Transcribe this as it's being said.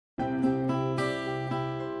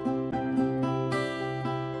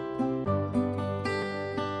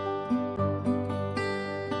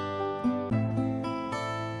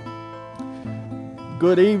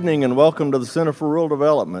Good evening and welcome to the Center for Rural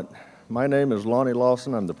Development. My name is Lonnie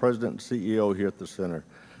Lawson. I'm the President and CEO here at the Center.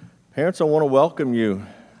 Parents, I want to welcome you.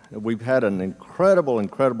 We've had an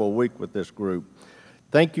incredible week with this group.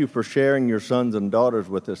 Thank you for sharing your sons and daughters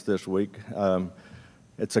with us this week.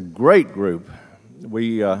 It's a great group.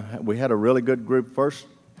 We had a really good group first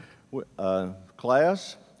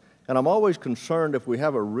class, and I'm always concerned if we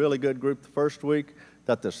have a really good group the first week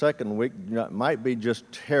that the second week might be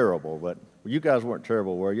just terrible, but you guys weren't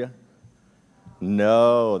terrible, were you?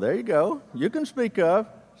 No, there you go. You can speak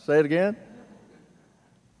up. Say it again.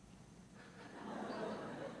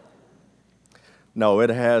 No, it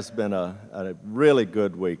has been a really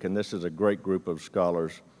good week, and this is a great group of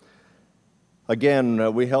scholars.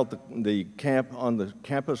 Again, we held the camp on the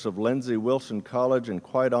campus of Lindsey Wilson College, and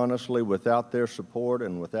quite honestly, without their support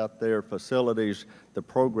and without their facilities, the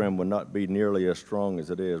program would not be nearly as strong as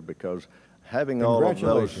it is, because having all of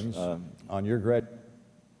those... Congratulations on your grad...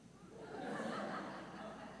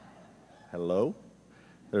 Hello?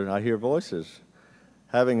 I hear voices.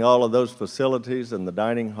 Having all of those facilities and the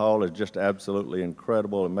dining hall is just absolutely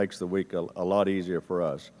incredible. It makes the week a lot easier for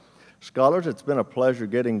us. Scholars, it's been a pleasure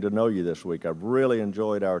getting to know you this week. I've really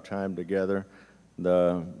enjoyed our time together.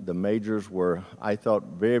 The majors were, I thought,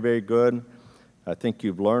 very good. I think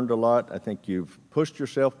you've learned a lot. I think you've pushed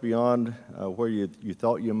yourself beyond where you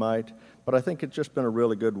thought you might. But I think it's just been a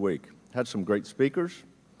really good week. Had some great speakers.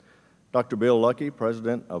 Dr. Bill Luckey,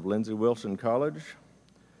 president of Lindsey Wilson College.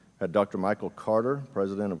 Had Dr. Michael Carter,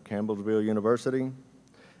 president of Campbellsville University.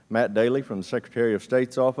 Matt Daly from the Secretary of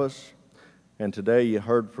State's office. And today you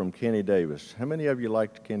heard from Kenny Davis. How many of you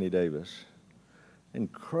liked Kenny Davis?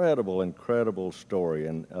 Incredible story.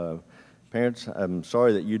 And parents, I'm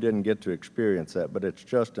sorry that you didn't get to experience that, but it's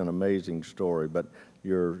just an amazing story. But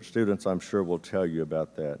your students, I'm sure, will tell you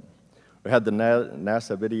about that. We had the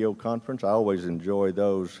NASA video conference. I always enjoy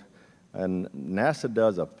those. And NASA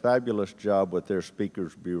does a fabulous job with their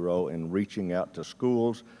Speakers Bureau in reaching out to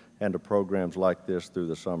schools and to programs like this through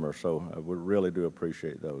the summer. So we really do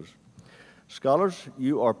appreciate those. Scholars,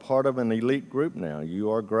 you are part of an elite group now.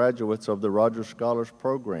 You are graduates of the Rogers Scholars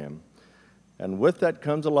Program. And with that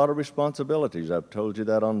comes a lot of responsibilities. I've told you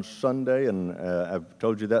that on Sunday, and I've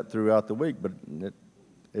told you that throughout the week, but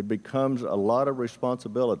it becomes a lot of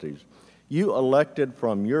responsibilities. You elected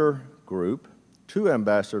from your group 2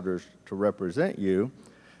 ambassadors to represent you,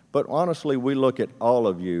 but honestly, we look at all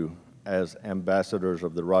of you as ambassadors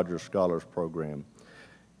of the Rogers Scholars Program.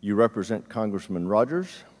 You represent Congressman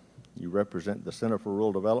Rogers. You represent the Center for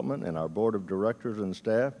Rural Development and our board of directors and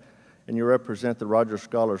staff, and you represent the Rogers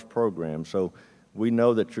Scholars Program. So we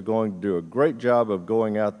know that you're going to do a great job of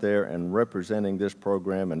going out there and representing this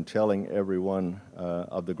program and telling everyone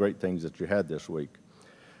of the great things that you had this week.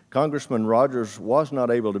 Congressman Rogers was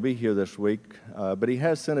not able to be here this week, but he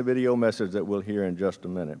has sent a video message that we'll hear in just a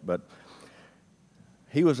minute. But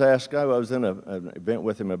he was asked, I was in an event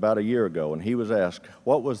with him about a year ago, and he was asked,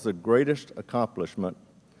 what was the greatest accomplishment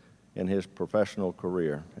in his professional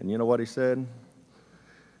career? And you know what he said?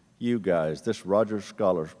 You guys, this Rogers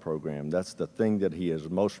Scholars Program, that's the thing that he is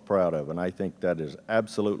most proud of. And I think that is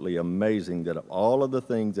absolutely amazing that of all of the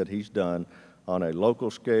things that he's done on a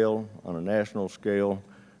local scale, on a national scale,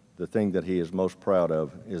 the thing that he is most proud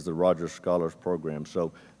of is the Rogers Scholars Program.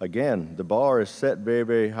 So again, the bar is set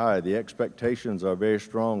very high. The expectations are very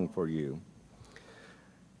strong for you.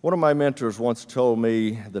 One of my mentors once told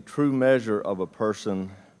me the true measure of a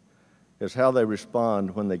person is how they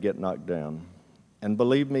respond when they get knocked down. And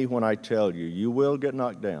believe me when I tell you, you will get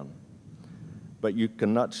knocked down, but you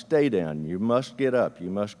cannot stay down. You must get up.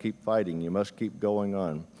 You must keep fighting. You must keep going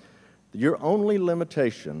on. Your only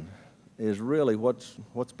limitation is really what's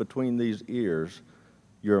between these ears,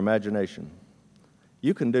 your imagination.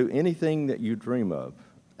 You can do anything that you dream of.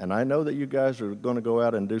 And I know that you guys are going to go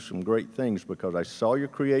out and do some great things because I saw your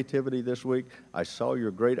creativity this week. I saw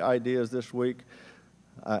your great ideas this week.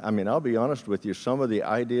 I mean, I'll be honest with you, some of the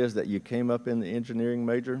ideas that you came up in the engineering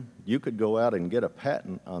major, you could go out and get a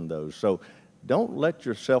patent on those. So don't let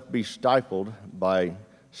yourself be stifled by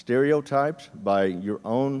stereotypes, by your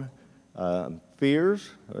own fears.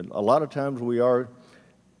 A lot of times we are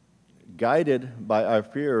guided by our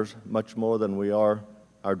fears much more than we are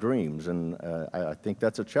our dreams, and I think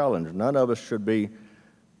that's a challenge. None of us should be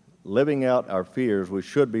living out our fears. We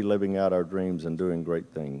should be living out our dreams and doing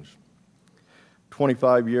great things.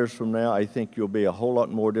 25 years from now, I think you'll be a whole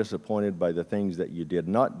lot more disappointed by the things that you did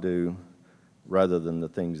not do rather than the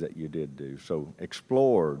things that you did do. So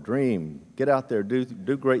explore, dream, get out there,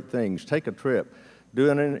 do great things, take a trip, do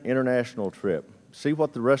an international trip, see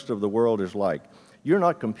what the rest of the world is like. You're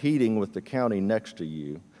not competing with the county next to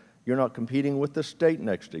you. You're not competing with the state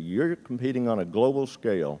next to you. You're competing on a global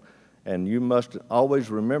scale, and you must always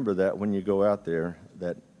remember that when you go out there,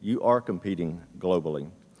 that you are competing globally.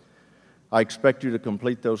 I expect you to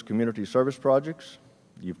complete those community service projects.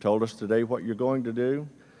 You've told us today what you're going to do.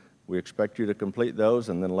 We expect you to complete those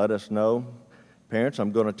and then let us know. Parents,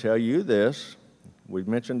 I'm going to tell you this. We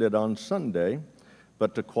mentioned it on Sunday,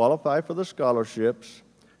 but to qualify for the scholarships,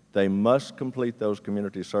 they must complete those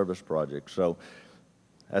community service projects. So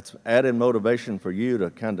that's added motivation for you to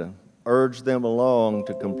kind of urge them along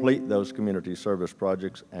to complete those community service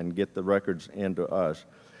projects and get the records into us.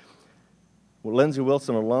 Well, Lindsey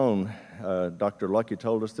Wilson alone, Dr. Lucky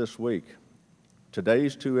told us this week,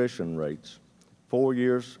 today's tuition rates, 4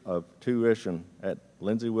 years of tuition at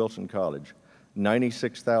Lindsey Wilson College,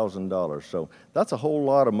 $96,000. So that's a whole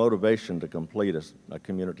lot of motivation to complete a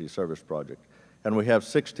community service project. And we have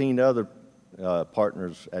 16 other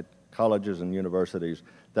partners at colleges and universities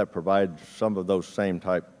that provide some of those same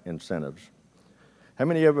type incentives. How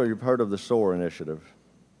many of you have heard of the SOAR initiative?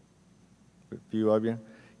 A few of you?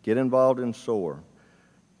 Get involved in SOAR.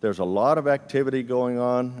 There's a lot of activity going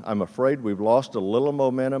on. I'm afraid we've lost a little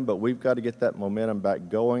momentum, but we've got to get that momentum back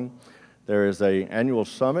going. There is an annual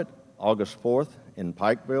summit, August 4th in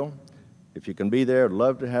Pikeville. If you can be there, I'd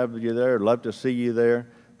love to have you there, I'd love to see you there.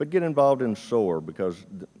 But get involved in SOAR, because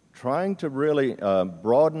trying to really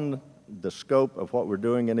broaden the scope of what we're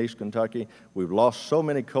doing in East Kentucky, we've lost so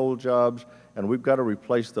many coal jobs, and we've got to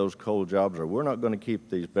replace those coal jobs, or we're not going to keep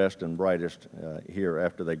these best and brightest here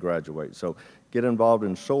after they graduate. So get involved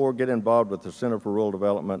in SOAR, get involved with the Center for Rural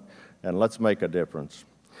Development, and let's make a difference.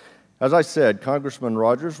 As I said, Congressman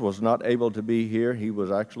Rogers was not able to be here. He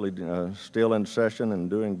was actually still in session and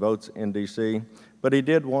doing votes in D.C., but he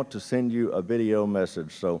did want to send you a video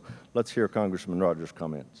message. So let's hear Congressman Rogers'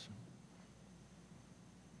 comments.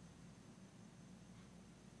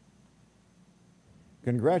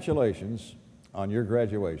 Congratulations on your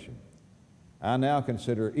graduation. I now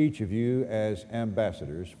consider each of you as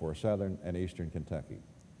ambassadors for Southern and Eastern Kentucky.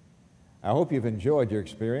 I hope you've enjoyed your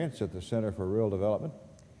experience at the Center for Rural Development.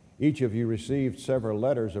 Each of you received several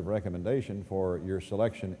letters of recommendation for your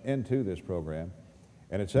selection into this program,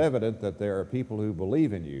 and it's evident that there are people who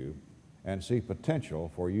believe in you and see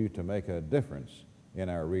potential for you to make a difference in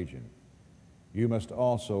our region. You must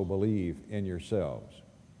also believe in yourselves.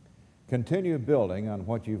 Continue building on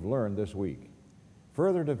what you've learned this week.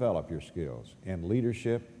 Further develop your skills in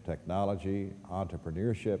leadership, technology,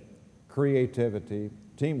 entrepreneurship, creativity,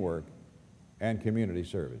 teamwork, and community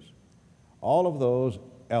service. All of those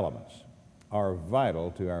elements are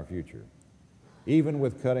vital to our future. Even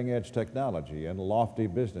with cutting-edge technology and lofty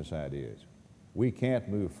business ideas, we can't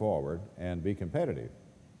move forward and be competitive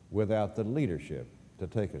without the leadership to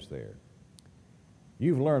take us there.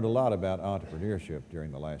 You've learned a lot about entrepreneurship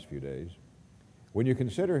during the last few days. When you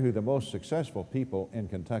consider who the most successful people in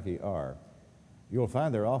Kentucky are, you'll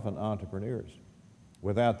find they're often entrepreneurs.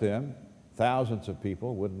 Without them, thousands of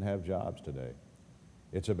people wouldn't have jobs today.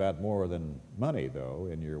 It's about more than money, though,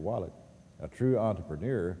 in your wallet. A true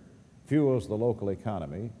entrepreneur fuels the local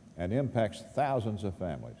economy and impacts thousands of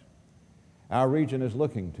families. Our region is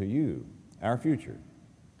looking to you, our future.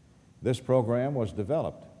 This program was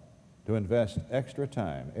developed to invest extra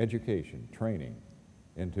time, education, training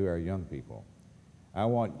into our young people. I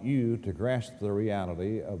want you to grasp the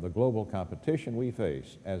reality of the global competition we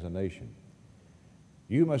face as a nation.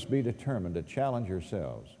 You must be determined to challenge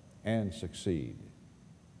yourselves and succeed.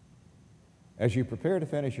 As you prepare to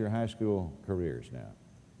finish your high school careers now,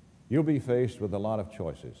 you'll be faced with a lot of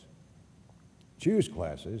choices. Choose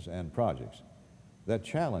classes and projects that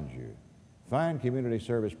challenge you. Find community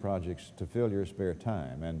service projects to fill your spare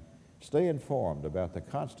time, and stay informed about the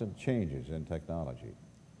constant changes in technology.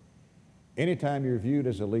 Anytime you're viewed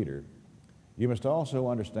as a leader, you must also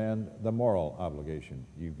understand the moral obligation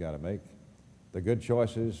you've got to make, the good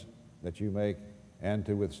choices that you make, and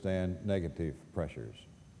to withstand negative pressures.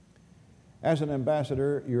 As an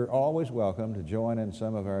ambassador, you're always welcome to join in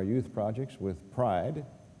some of our youth projects with Pride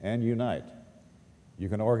and Unite. You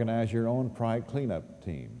can organize your own Pride cleanup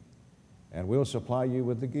team, and we'll supply you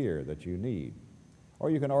with the gear that you need. Or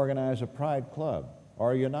you can organize a Pride Club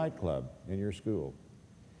or a Unite Club in your school.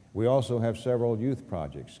 We also have several youth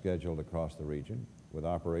projects scheduled across the region with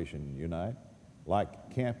Operation Unite, like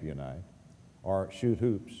Camp Unite, or Shoot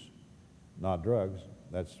Hoops, Not Drugs.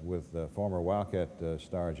 That's with former Wildcat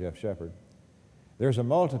star Jeff Shepard. There's a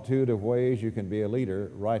multitude of ways you can be a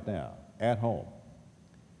leader right now, at home.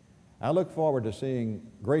 I look forward to seeing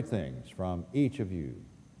great things from each of you.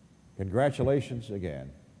 Congratulations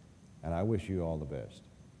again, and I wish you all the best.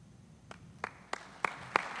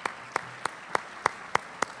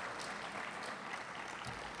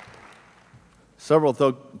 Several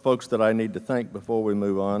folks that I need to thank before we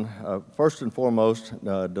move on. First and foremost,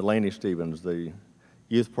 Delaney Stevens, the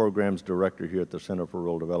Youth Programs Director here at the Center for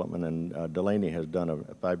Rural Development, and Delaney has done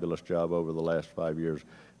a fabulous job over the last 5 years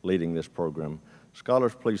leading this program.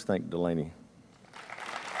 Scholars, please thank Delaney.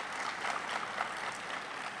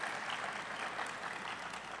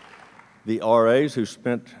 The RAs who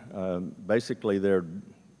spent basically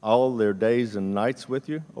all their days and nights with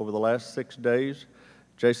you over the last 6 days,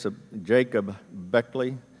 Jacob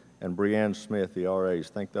Beckley and Brianne Smith, the RAs.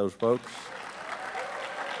 Thank those folks.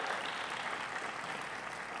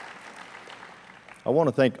 I want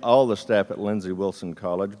to thank all the staff at Lindsey Wilson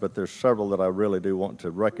College, but there's several that I really do want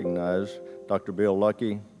to recognize. Dr. Bill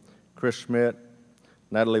Lucky, Chris Schmidt,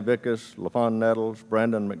 Natalie Vickus, LaFawn Nettles,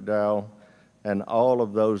 Brandon McDowell, and all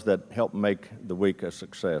of those that helped make the week a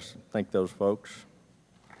success. Thank those folks.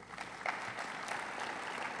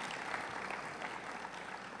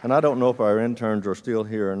 And I don't know if our interns are still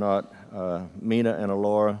here or not. Mina and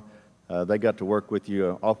Alora, they got to work with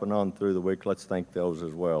you off and on through the week. Let's thank those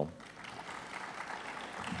as well.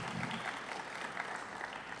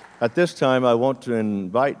 At this time, I want to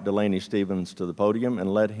invite Delaney Stevens to the podium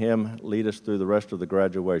and let him lead us through the rest of the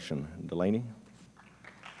graduation. Delaney?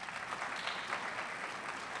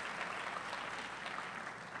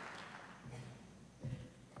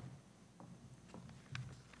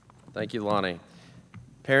 Thank you, Lonnie.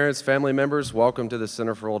 Parents, family members, welcome to the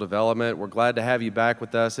Center for Rural Development. We're glad to have you back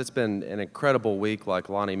with us. It's been an incredible week, like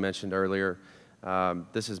Lonnie mentioned earlier.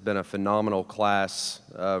 This has been a phenomenal class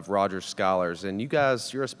of Rogers Scholars, and you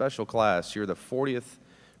guys, you're a special class. You're the 40th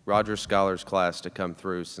Rogers Scholars class to come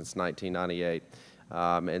through since 1998.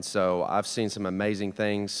 And so I've seen some amazing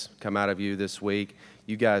things come out of you this week.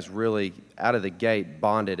 You guys really, out of the gate,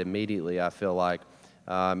 bonded immediately, I feel like.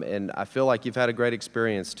 And I feel like you've had a great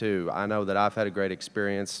experience too. I know that I've had a great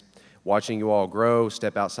experience watching you all grow,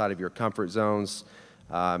 step outside of your comfort zones.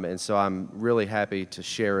 And so I'm really happy to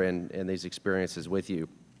share in these experiences with you.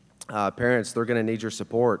 Parents, they're going to need your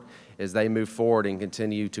support as they move forward and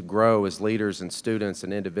continue to grow as leaders and students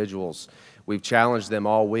and individuals. We've challenged them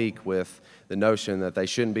all week with the notion that they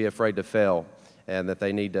shouldn't be afraid to fail and that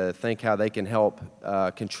they need to think how they can help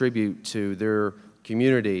contribute to their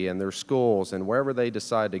community and their schools, and wherever they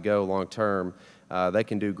decide to go long term, they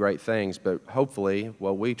can do great things. But hopefully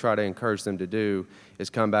what we try to encourage them to do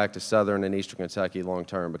is come back to Southern and Eastern Kentucky long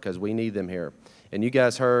term, because we need them here. And you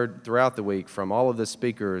guys heard throughout the week from all of the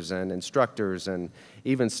speakers and instructors and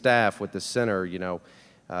even staff with the center,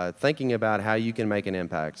 thinking about how you can make an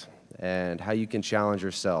impact and how you can challenge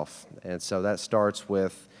yourself. And so that starts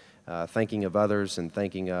with thinking of others and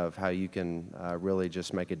thinking of how you can really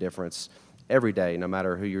just make a difference every day, no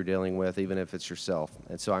matter who you're dealing with, even if it's yourself.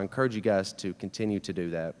 And so I encourage you guys to continue to do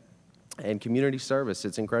that. And community service,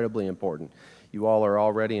 it's incredibly important. You all are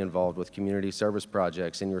already involved with community service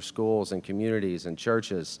projects in your schools and communities and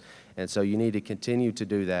churches. And so you need to continue to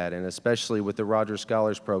do that. And especially with the Rogers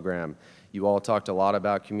Scholars Program, you all talked a lot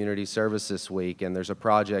about community service this week. And there's a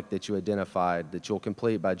project that you identified that you'll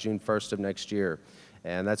complete by June 1st of next year.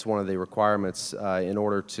 And that's one of the requirements in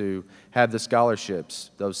order to have the scholarships,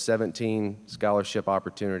 those 17 scholarship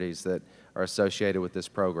opportunities that are associated with this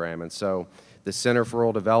program. And so the Center for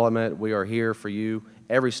Rural Development, we are here for you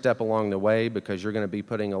every step along the way, because you're going to be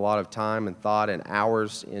putting a lot of time and thought and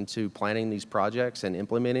hours into planning these projects and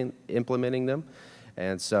implementing them.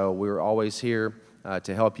 And so we're always here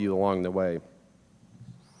to help you along the way.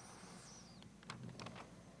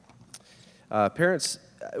 Parents,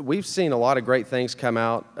 we've seen a lot of great things come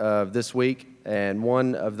out of this week, and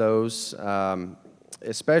one of those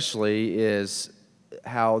especially is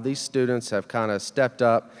how these students have kind of stepped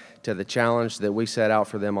up to the challenge that we set out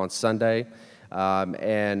for them on Sunday.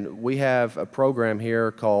 And we have a program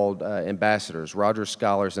here called Ambassadors, Rogers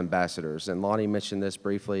Scholars Ambassadors, and Lonnie mentioned this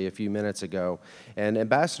briefly a few minutes ago. And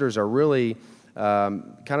ambassadors are really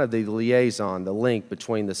kind of the liaison, the link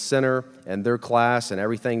between the center and their class and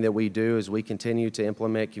everything that we do as we continue to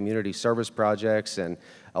implement community service projects and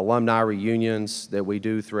alumni reunions that we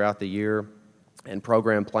do throughout the year and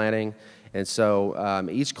program planning. And so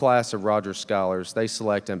each class of Rogers Scholars, they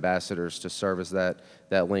select ambassadors to serve as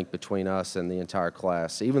that link between us and the entire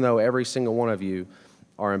class, even though every single one of you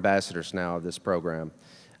are ambassadors now of this program.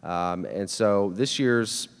 And so this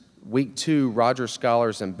year's Week 2 Rogers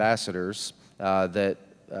Scholars Ambassadors that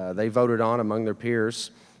they voted on among their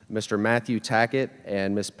peers, Mr. Matthew Tackett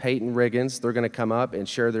and Ms. Peyton Riggins, they're going to come up and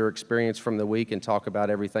share their experience from the week and talk about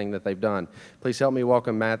everything that they've done. Please help me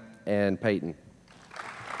welcome Matt and Peyton.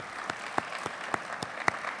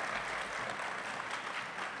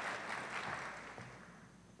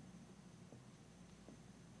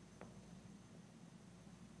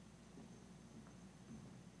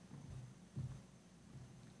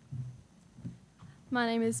 My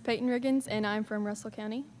name is Peyton Riggins, and I'm from Russell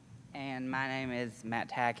County. And my name is Matt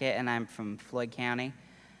Tackett, and I'm from Floyd County.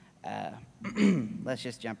 Let's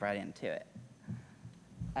just jump right into it.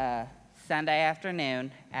 Sunday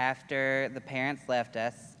afternoon, after the parents left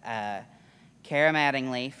us, Kara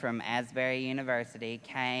Mattingly from Asbury University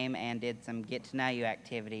came and did some get-to-know-you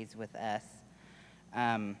activities with us.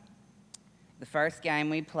 The first game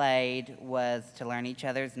we played was to learn each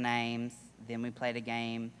other's names. Then we played a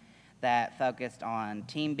game that focused on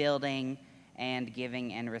team building and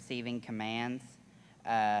giving and receiving commands.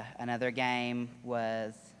 Another game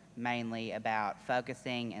was mainly about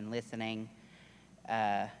focusing and listening.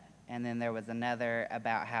 And then there was another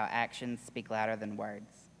about how actions speak louder than words.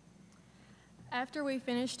 After we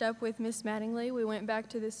finished up with Miss Mattingly, we went back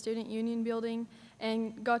to the Student Union building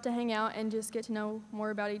and got to hang out and just get to know more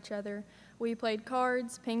about each other. We played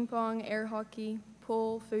cards, ping pong, air hockey,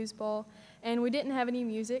 pool, foosball, and we didn't have any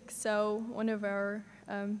music, so one of our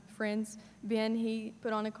friends, Ben, he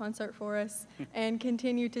put on a concert for us and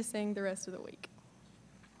continued to sing the rest of the week.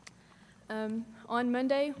 On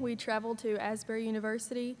Monday, we traveled to Asbury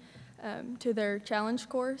University to their challenge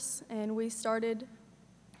course, and we started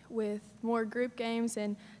with more group games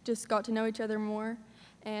and just got to know each other more.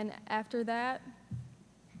 And after that,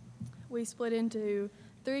 we split into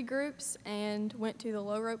 3 groups and went to the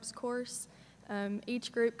low ropes course.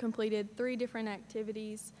 Each group completed 3 different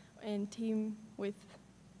activities and team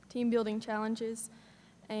building challenges.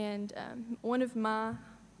 And one of my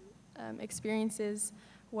experiences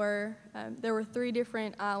were there were 3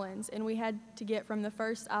 different islands, and we had to get from the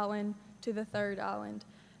first island to the 3rd island.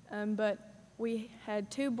 But we had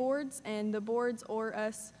 2 boards, and the boards or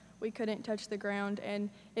us, we couldn't touch the ground. And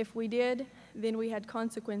if we did, then we had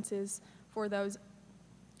consequences for those.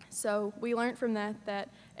 So we learned from that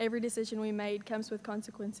every decision we made comes with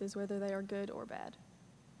consequences, whether they are good or bad.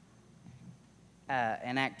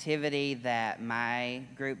 An activity that my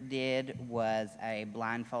group did was a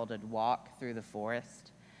blindfolded walk through the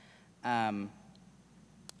forest.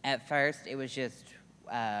 At first, it was just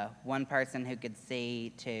one person who could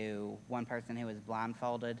see to one person who was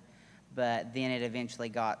blindfolded, but then it eventually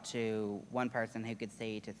got to one person who could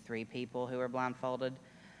see to 3 people who were blindfolded.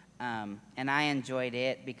 And I enjoyed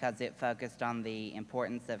it because it focused on the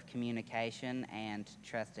importance of communication and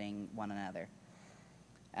trusting one another.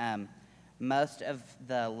 Most of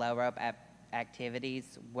the low rope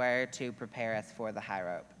activities were to prepare us for the high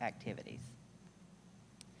rope activities.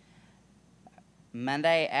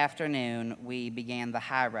 Monday afternoon, we began the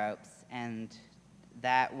high ropes, and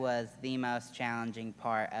that was the most challenging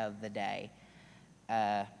part of the day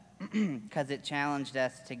because it challenged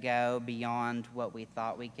us to go beyond what we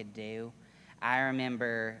thought we could do. I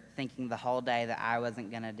remember thinking the whole day that I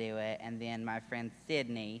wasn't going to do it, and then my friend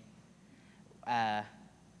Sydney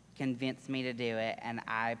convinced me to do it, and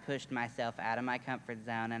I pushed myself out of my comfort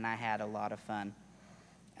zone, and I had a lot of fun.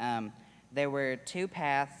 There were 2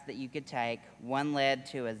 paths that you could take. One led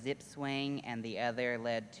to a zip swing, and the other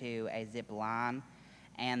led to a zip line.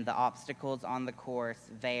 And the obstacles on the course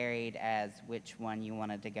varied as which one you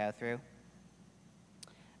wanted to go through.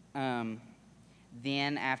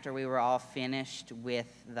 Then, after we were all finished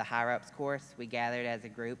with the high ropes course, we gathered as a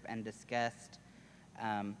group and discussed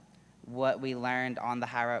what we learned on the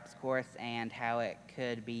high ropes course and how it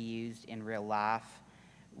could be used in real life,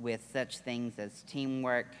 with such things as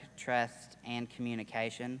teamwork, trust, and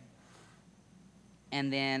communication.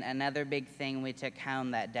 And then another big thing we took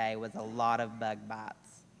home that day was a lot of bug bites.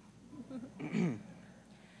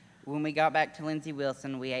 When we got back to Lindsey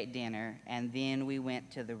Wilson, we ate dinner, and then we went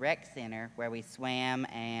to the rec center where we swam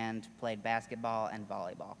and played basketball and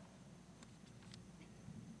volleyball.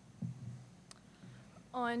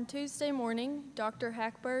 On Tuesday morning, Dr.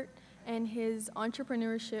 Hackbert and his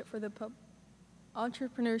Entrepreneurship for the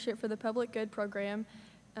Public Good program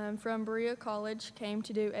from Berea College came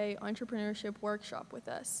to do a entrepreneurship workshop with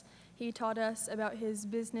us. He taught us about his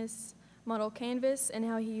business model Canvas and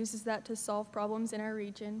how he uses that to solve problems in our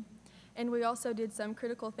region. And we also did some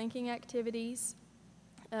critical thinking activities.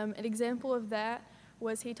 An example of that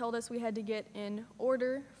was he told us we had to get in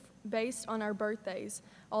order based on our birthdays,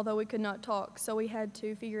 although we could not talk, so we had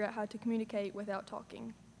to figure out how to communicate without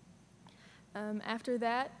talking. After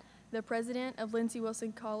that, the president of Lindsey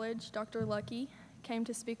Wilson College, Dr. Lucky, came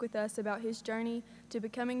to speak with us about his journey to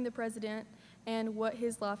becoming the president and what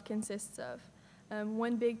his life consists of.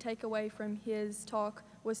 One big takeaway from his talk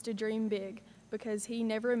was to dream big, because he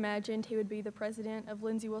never imagined he would be the president of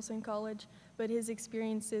Lindsey Wilson College, but his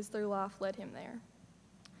experiences through life led him there.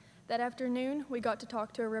 That afternoon, we got to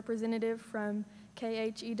talk to a representative from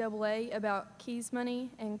KHEAA about Keys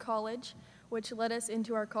Money and college, which led us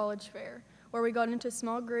into our college fair, where we got into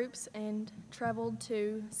small groups and traveled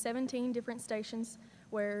to 17 different stations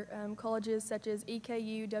where colleges such as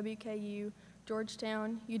EKU, WKU,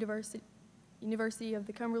 Georgetown, University of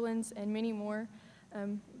the Cumberlands, and many more.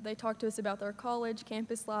 They talked to us about their college,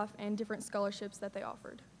 campus life, and different scholarships that they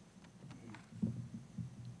offered.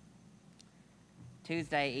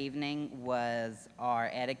 Tuesday evening was our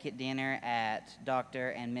etiquette dinner at Dr.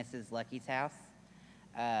 and Mrs. Lucky's house.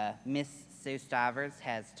 Miss Sue Stivers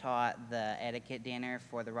has taught the etiquette dinner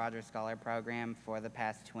for the Roger Scholar program for the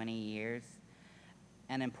past 20 years.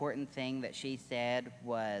 An important thing that she said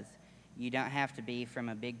was, you don't have to be from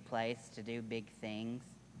a big place to do big things.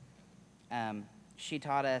 She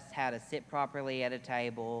taught us how to sit properly at a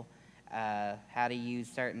table, how to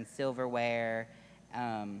use certain silverware,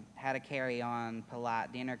 how to carry on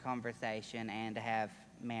polite dinner conversation, and to have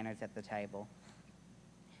manners at the table.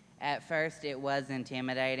 At first, it was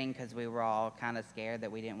intimidating because we were all kind of scared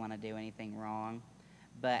that we didn't want to do anything wrong.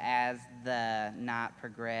 But as the night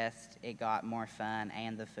progressed, it got more fun,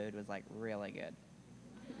 and the food was, like, really good.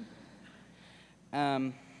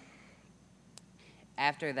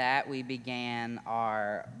 After that, we began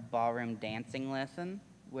our ballroom dancing lesson,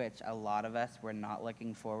 which a lot of us were not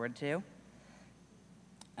looking forward to.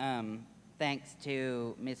 Thanks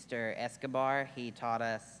to Mr. Escobar, he taught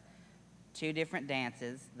us 2 different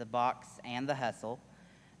dances, the box and the hustle.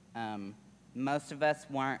 Most of us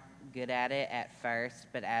weren't good at it at first,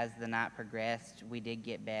 but as the night progressed, we did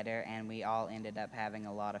get better, and we all ended up having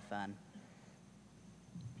a lot of fun.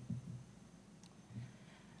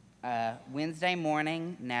 Wednesday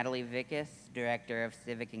morning, Natalie Vickus, Director of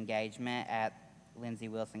Civic Engagement at Lindsey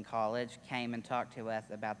Wilson College, came and talked to us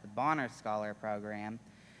about the Bonner Scholar Program,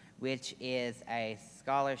 which is a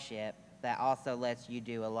scholarship that also lets you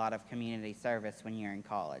do a lot of community service when you're in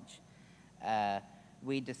college.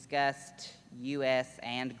 We discussed U.S.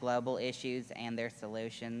 and global issues and their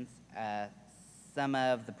solutions. Some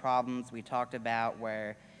of the problems we talked about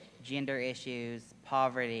were gender issues,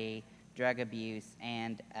 poverty, drug abuse,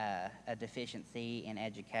 and a deficiency in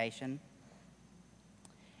education.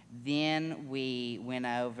 Then we went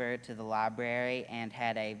over to the library and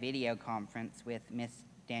had a video conference with Miss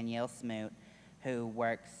Danielle Smoot, who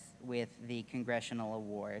works with the Congressional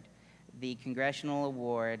Award. The Congressional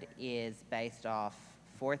Award is based off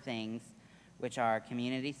 4 things, which are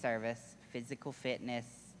community service, physical fitness,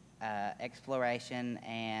 exploration,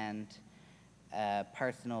 and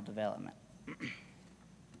personal development.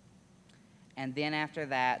 And then after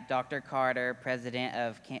that, Dr. Carter, president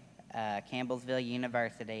of Campbellsville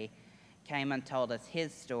University, came and told us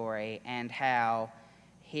his story and how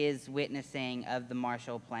his witnessing of the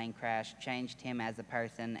Marshall plane crash changed him as a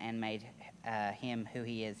person and made him who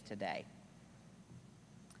he is today.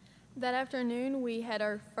 That afternoon, we had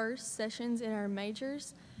our first sessions in our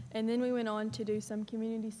majors, and then we went on to do some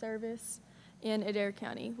community service in Adair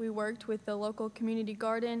County. We worked with the local community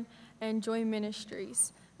garden and Joy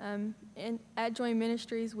Ministries. At Joy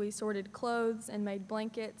Ministries, we sorted clothes and made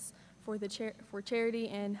blankets for charity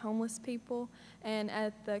and homeless people. And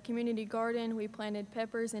at the community garden, we planted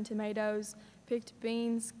peppers and tomatoes, picked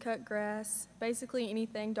beans, cut grass, basically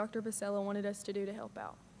anything Dr. Vasella wanted us to do to help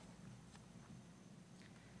out.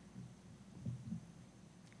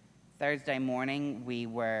 Thursday morning, we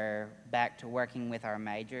were back to working with our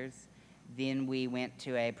majors. Then we went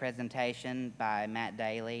to a presentation by Matt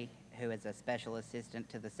Daly, who is a special assistant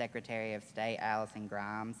to the Secretary of State, Allison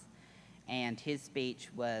Grimes. And his speech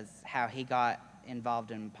was how he got involved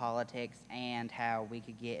in politics and how we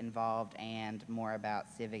could get involved and more about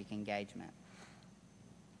civic engagement.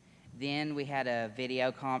 Then we had a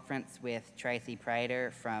video conference with Tracy Prater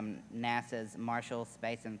from NASA's Marshall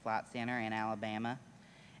Space and Flight Center in Alabama.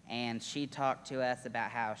 And she talked to us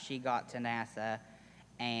about how she got to NASA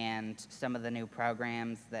and some of the new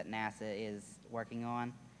programs that NASA is working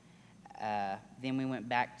on. Then we went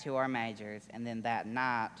back to our majors, and then that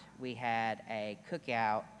night we had a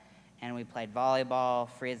cookout, and we played volleyball,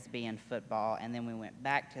 frisbee, and football, and then we went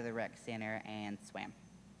back to the rec center and swam.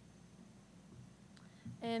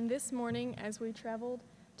 And this morning, as we traveled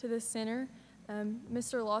to the center,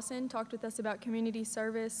 Mr. Lawson talked with us about community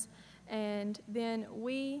service, and then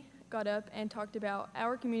we got up and talked about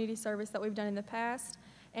our community service that we've done in the past,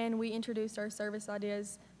 and we introduced our service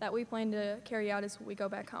ideas that we plan to carry out as we go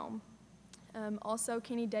back home. Also,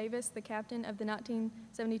 Kenny Davis, the captain of the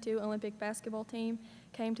 1972 Olympic basketball team,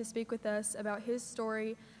 came to speak with us about his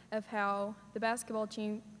story of how the basketball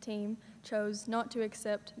team chose not to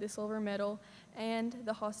accept the silver medal and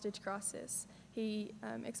the hostage crisis. He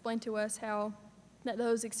explained to us how that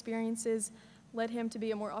those experiences led him to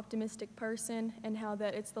be a more optimistic person and how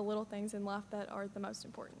that it's the little things in life that are the most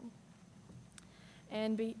important.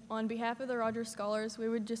 And on behalf of the Rogers Scholars, we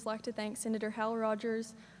would just like to thank Senator Hal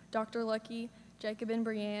Rogers, Dr. Lucky, Jacob and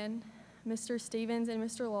Brianne, Mr. Stevens and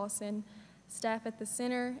Mr. Lawson, staff at the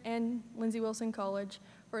center, and Lindsey Wilson College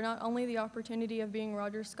for not only the opportunity of being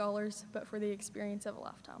Rogers Scholars, but for the experience of a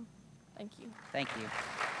lifetime. Thank you. Thank you.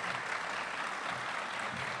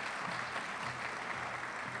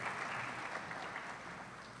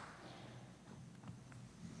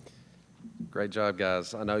 Great job,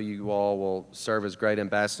 guys. I know you all will serve as great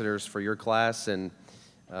ambassadors for your class, and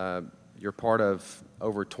you're part of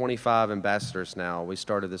over 25 ambassadors now. We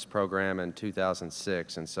started this program in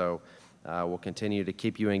 2006, and so we'll continue to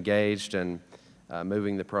keep you engaged and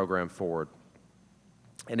moving the program forward.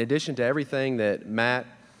 In addition to everything that Matt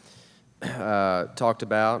talked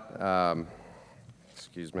about,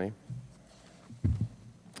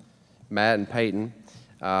 Matt and Peyton,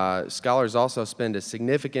 scholars also spend a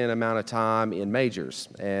significant amount of time in majors,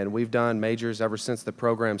 and we've done majors ever since the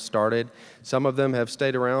program started. Some of them have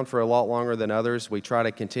stayed around for a lot longer than others. We try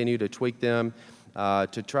to continue to tweak them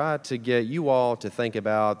to try to get you all to think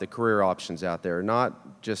about the career options out there,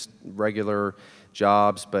 not just regular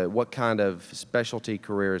jobs, but what kind of specialty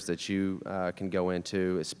careers that you can go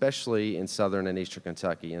into, especially in Southern and Eastern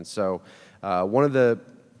Kentucky. And so one of the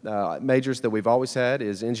majors that we've always had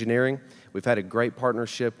is engineering. We've had a great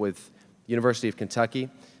partnership with University of Kentucky.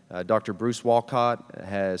 Dr. Bruce Walcott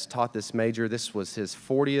has taught this major. This was his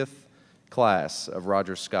 40th class of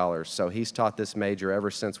Rogers Scholars, so he's taught this major ever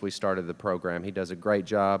since we started the program. He does a great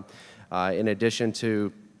job. In addition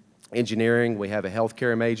to engineering, we have a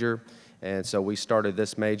healthcare major, and so we started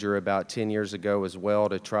this major about 10 years ago as well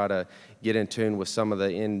to try to get in tune with some of the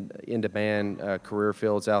in-demand career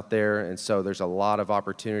fields out there. And so there's a lot of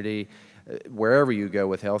opportunity wherever you go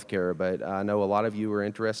with healthcare, but I know a lot of you are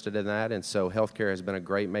interested in that, and so healthcare has been a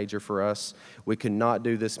great major for us. We could not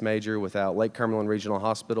do this major without Lake Cumberland Regional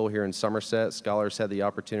Hospital here in Somerset. Scholars had the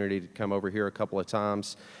opportunity to come over here a couple of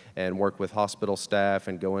times and work with hospital staff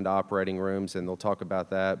and go into operating rooms, and they'll talk about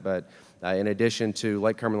that. But in addition to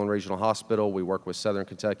Lake Cumberland Regional Hospital, we work with Southern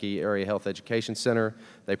Kentucky Area Health Education Center.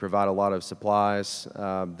 They provide a lot of supplies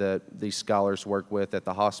that these scholars work with at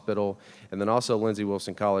the hospital. And then also Lindsey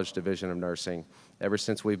Wilson College Division of Nursing. Ever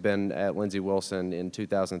since we've been at Lindsey Wilson in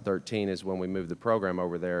 2013 is when we moved the program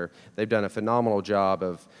over there. They've done a phenomenal job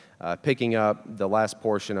of picking up the last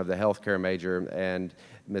portion of the healthcare major, and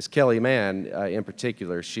Ms. Kelly Mann in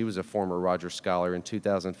particular, she was a former Rogers Scholar in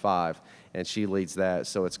 2005, and she leads that.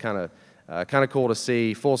 So it's kind of cool to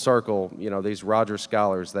see full circle, you know, these Rogers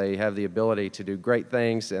Scholars. They have the ability to do great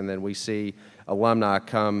things, and then we see alumni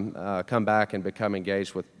come back and become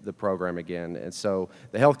engaged with the program again. And so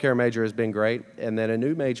the healthcare major has been great. And then a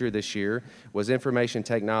new major this year was information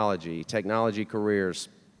technology careers.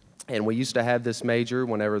 And we used to have this major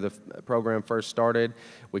whenever the program first started.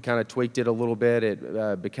 We kind of tweaked it a little bit.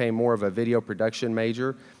 It became more of a video production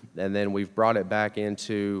major. And then we've brought it back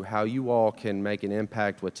into how you all can make an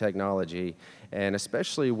impact with technology, and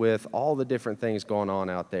especially with all the different things going on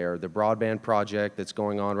out there. The broadband project that's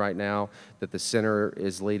going on right now that the center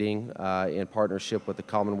is leading in partnership with the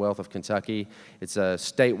Commonwealth of Kentucky. It's a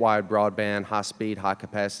statewide broadband, high-speed,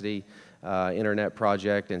 high-capacity internet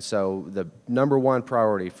project. And so the number one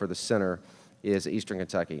priority for the center is Eastern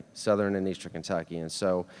Kentucky, Southern and Eastern Kentucky. And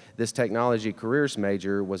so this technology careers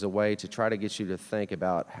major was a way to try to get you to think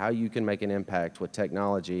about how you can make an impact with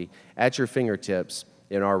technology at your fingertips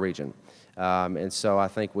in our region. And so I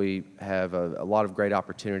think we have a lot of great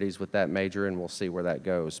opportunities with that major, and we'll see where that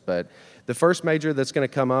goes. But the first major that's going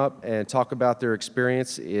to come up and talk about their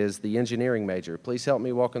experience is the engineering major. Please help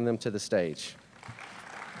me welcome them to the stage.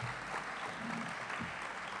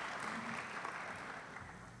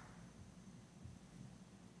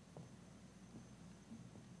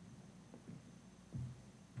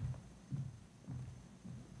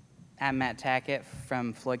 I'm Matt Tackett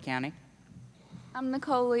from Floyd County. I'm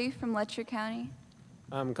Nicole Lee from Letcher County.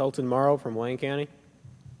 I'm Colton Morrow from Wayne County.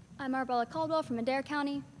 I'm Arbella Caldwell from Adair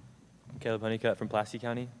County. Caleb Honeycutt from Pulaski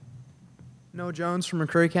County. Noah Jones from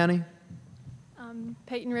McCreary County.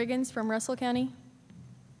 Peyton Riggins from Russell County.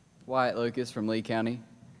 Wyatt Lucas from Lee County.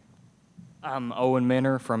 I'm Owen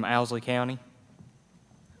Minner from Owsley County.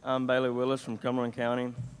 I'm Bailey Willis from Cumberland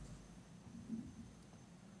County.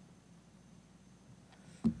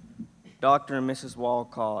 Dr. and Mrs.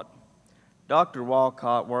 Walcott. Dr.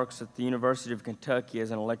 Walcott works at the University of Kentucky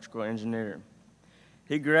as an electrical engineer.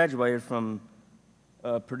 He graduated from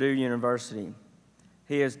Purdue University.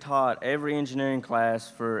 He has taught every engineering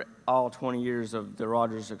class for all 20 years of the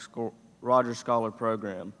Rogers Scholar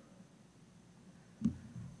program.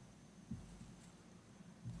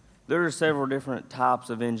 There are several different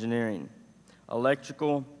types of engineering.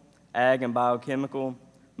 electrical, ag and biochemical,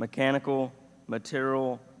 mechanical,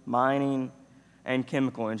 material, mining, and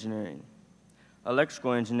chemical engineering.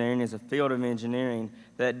 Electrical engineering is a field of engineering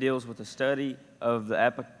that deals with the study of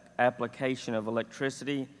the application of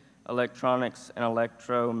electricity, electronics, and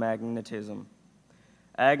electromagnetism.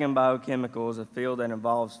 Ag and biochemical is a field that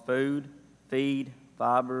involves food, feed,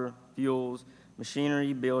 fiber, fuels,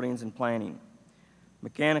 machinery, buildings, and planning.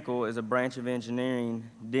 Mechanical is a branch of engineering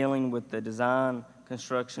dealing with the design,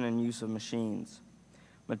 construction, and use of machines.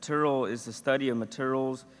 Material is the study of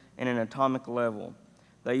materials in an atomic level.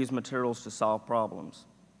 They use materials to solve problems.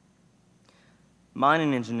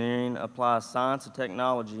 Mining engineering applies science and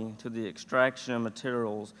technology to the extraction of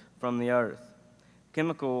materials from the earth.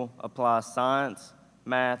 Chemical applies science,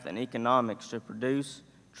 math, and economics to produce,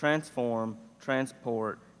 transform,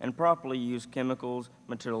 transport, and properly use chemicals,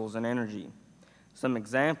 materials, and energy. Some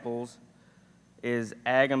examples is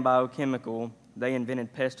ag and biochemical. They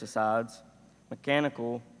invented pesticides.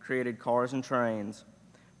 Mechanical created cars and trains.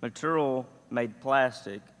 Material made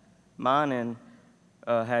plastic. Mining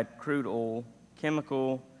had crude oil.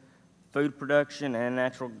 Chemical, food production and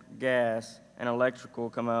natural gas, and electrical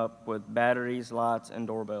come up with batteries, lights, and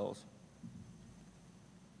doorbells.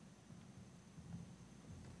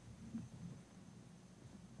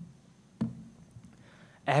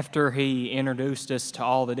 After he introduced us to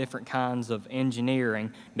all the different kinds of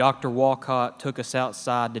engineering, Dr. Walcott took us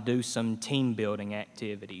outside to do some team building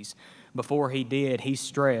activities. Before he did, he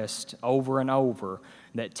stressed over and over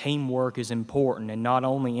that teamwork is important in not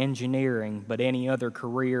only engineering, but any other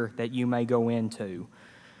career that you may go into.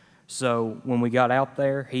 So when we got out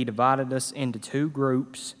there, he divided us into two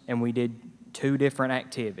groups, and we did two different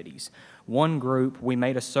activities. One group, we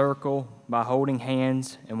made a circle by holding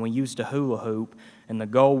hands, and we used a hula hoop, and the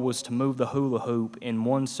goal was to move the hula hoop in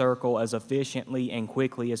one circle as efficiently and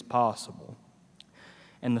quickly as possible.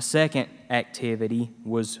 And the second activity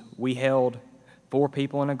was we held, 4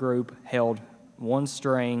 people in a group held one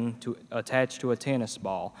string attached to a tennis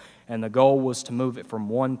ball, and the goal was to move it from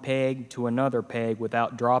one peg to another peg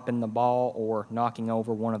without dropping the ball or knocking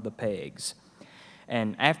over one of the pegs.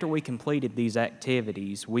 And after we completed these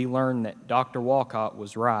activities, we learned that Dr. Walcott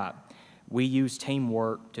was right. We use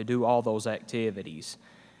teamwork to do all those activities.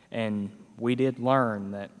 And we did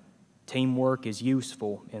learn that teamwork is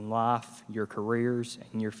useful in life, your careers,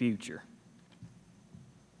 and your future.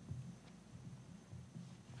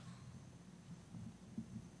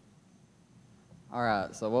 All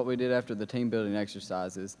right, so what we did after the team building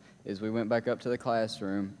exercises is we went back up to the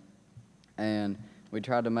classroom and we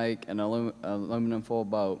tried to make an aluminum foil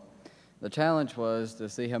boat. The challenge was to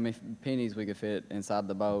see how many pennies we could fit inside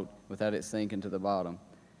the boat without it sinking to the bottom.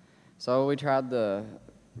 So we tried the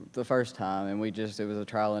first time, and it was a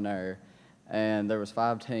trial and error. And there was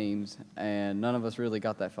 5 teams, and none of us really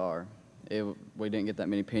got that far. We didn't get that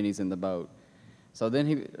many pennies in the boat. So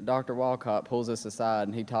then Dr. Walcott pulls us aside,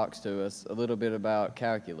 and he talks to us a little bit about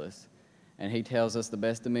calculus. And he tells us the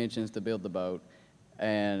best dimensions to build the boat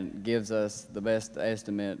and gives us the best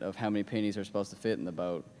estimate of how many pennies are supposed to fit in the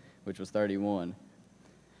boat, which was 31.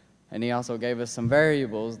 And he also gave us some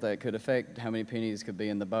variables that could affect how many pennies could be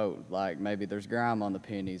in the boat, like maybe there's grime on the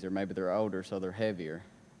pennies, or maybe they're older, so they're heavier.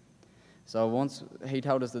 So once he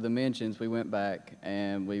told us the dimensions, we went back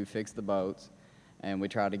and we fixed the boats, and we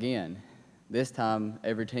tried again. This time,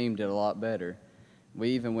 every team did a lot better. We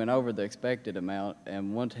even went over the expected amount,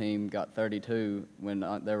 and one team got 32 when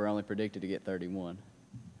they were only predicted to get 31.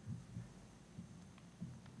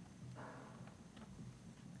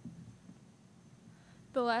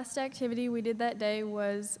 The last activity we did that day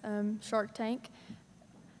was Shark Tank.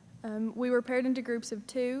 We were paired into groups of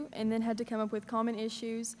 2 and then had to come up with common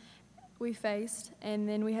issues we faced, and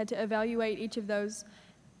then we had to evaluate each of those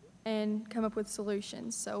and come up with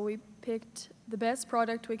solutions. So we picked the best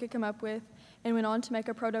product we could come up with and went on to make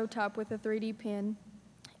a prototype with a 3D pen.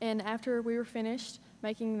 And after we were finished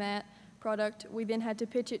making that product, we then had to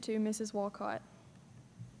pitch it to Mrs. Walcott.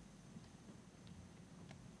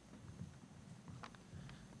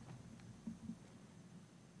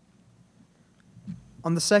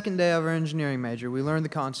 On the second day of our engineering major, we learned the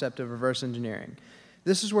concept of reverse engineering.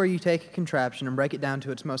 This is where you take a contraption and break it down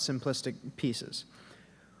to its most simplistic pieces.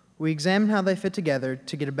 We examine how they fit together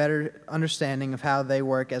to get a better understanding of how they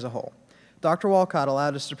work as a whole. Dr. Walcott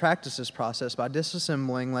allowed us to practice this process by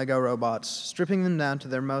disassembling Lego robots, stripping them down to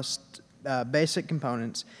their most basic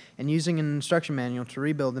components, and using an instruction manual to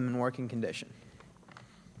rebuild them in working condition.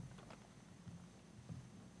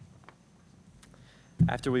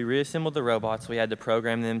 After we reassembled the robots, we had to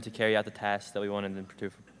program them to carry out the tasks that we wanted them to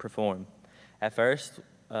perform. At first,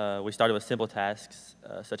 we started with simple tasks,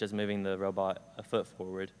 such as moving the robot a foot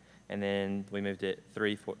forward, and then we moved it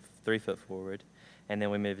 3 foot forward, and then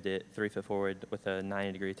we moved it 3 foot forward with a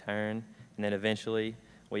 90-degree turn, and then eventually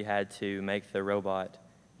we had to make the robot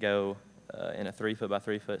go in a 3 foot by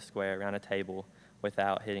 3 foot square around a table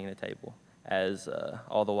without hitting the table, as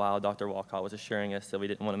all the while Dr. Walcott was assuring us that we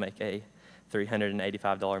didn't want to make a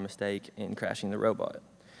 $385 mistake in crashing the robot.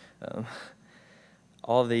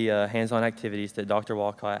 All the hands-on activities that Dr.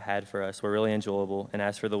 Walcott had for us were really enjoyable, and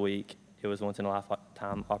as for the week, it was once in a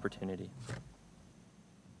lifetime opportunity.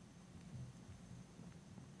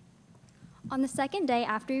 On the second day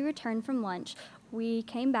after we returned from lunch, we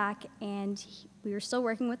came back and we were still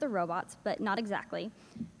working with the robots, but not exactly.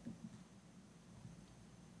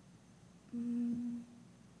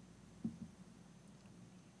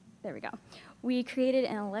 There we go. We created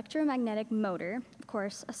an electromagnetic motor, of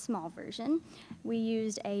course, a small version. We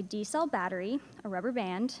used a D-cell battery, a rubber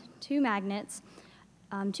band, 2 magnets,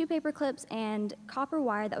 2 paper clips, and copper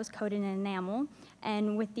wire that was coated in enamel.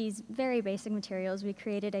 And with these very basic materials, we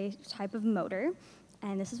created a type of motor,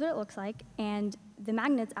 and this is what it looks like. And the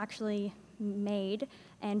magnets actually made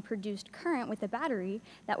and produced current with the battery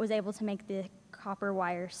that was able to make the copper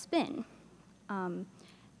wire spin.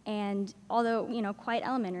 And although, quite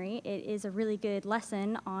elementary, it is a really good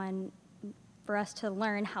lesson for us to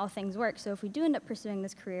learn how things work. So if we do end up pursuing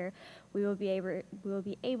this career, we will be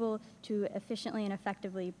able to efficiently and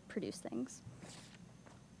effectively produce things.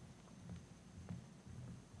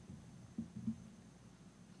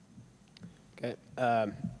 Okay.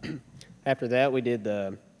 After that, we did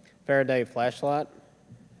the Faraday flashlight,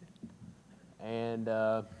 and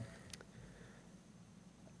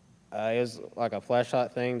it was like a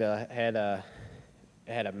flashlight thing that had it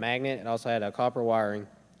had a magnet. It also had a copper wiring,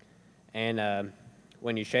 and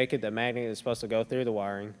when you shake it, the magnet is supposed to go through the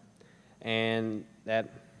wiring, and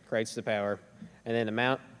that creates the power. And then the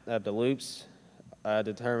amount of the loops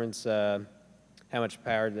determines how much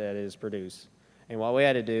power that is produced. And what we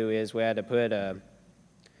had to do is we had to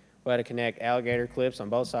connect alligator clips on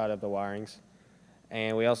both sides of the wirings,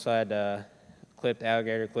 and we also had clipped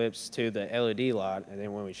alligator clips to the LED light, and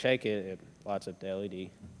then when we shake it, it lights up the LED.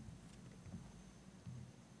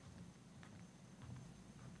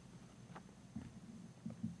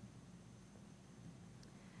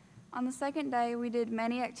 On the second day, we did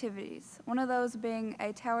many activities, one of those being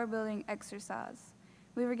a tower building exercise.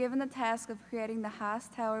 We were given the task of creating the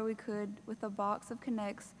highest tower we could with a box of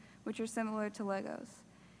Connects, which are similar to Legos.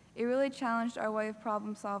 It really challenged our way of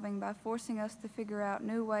problem solving by forcing us to figure out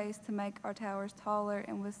new ways to make our towers taller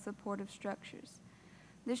and with supportive structures.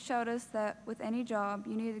 This showed us that with any job,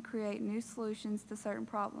 you need to create new solutions to certain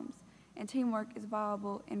problems, and teamwork is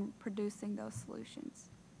viable in producing those solutions.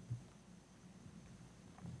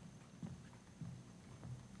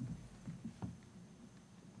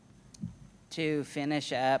 To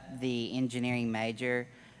finish up the engineering major,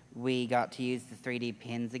 we got to use the 3D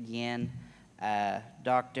pens again.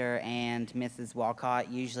 Dr. and Mrs.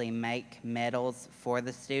 Walcott usually make medals for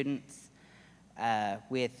the students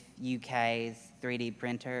with UK's 3D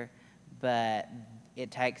printer, but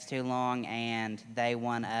it takes too long and they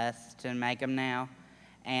want us to make them now.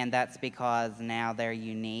 And that's because now they're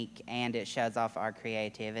unique and it shows off our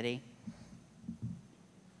creativity.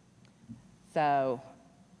 So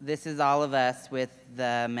this is all of us with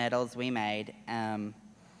the medals we made.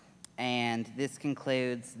 And this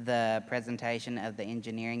concludes the presentation of the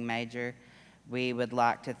engineering major. We would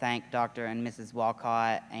like to thank Dr. and Mrs.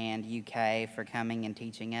 Walcott and UK for coming and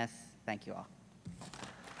teaching us. Thank you all.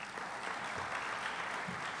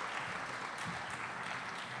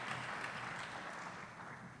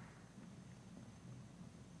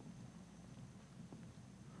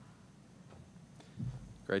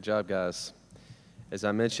 Great job, guys. As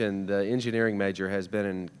I mentioned, the engineering major has been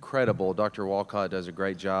incredible. Dr. Walcott does a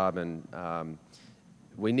great job, and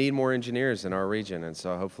we need more engineers in our region, and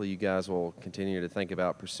so hopefully you guys will continue to think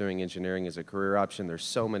about pursuing engineering as a career option. There's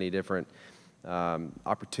so many different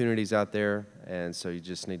opportunities out there, and so you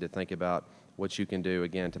just need to think about what you can do,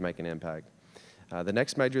 again, to make an impact. The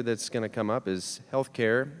next major that's going to come up is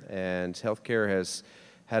healthcare, and healthcare has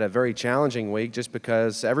had a very challenging week just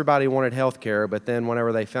because everybody wanted health care, but then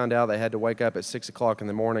whenever they found out they had to wake up at 6 o'clock in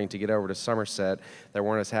the morning to get over to Somerset, they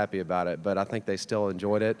weren't as happy about it, but I think they still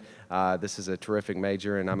enjoyed it. This is a terrific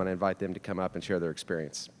major, and I'm going to invite them to come up and share their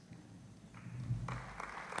experience.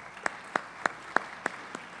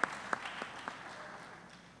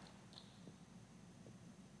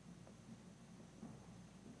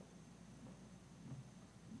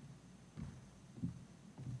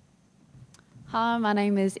 Hi, my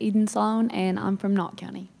name is Eden Sloan, and I'm from Knott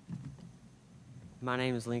County. My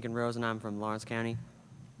name is Lincoln Rose, and I'm from Lawrence County.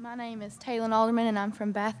 My name is Taylor Alderman, and I'm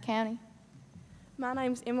from Bath County. My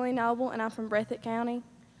name's Emily Noble, and I'm from Breathitt County.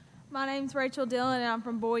 My name's Rachel Dillon, and I'm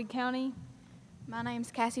from Boyd County. My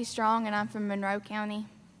name's Cassie Strong, and I'm from Monroe County.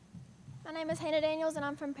 My name is Hannah Daniels, and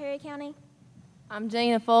I'm from Perry County. I'm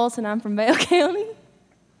Gina Fultz, and I'm from Bale County.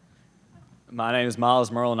 My name is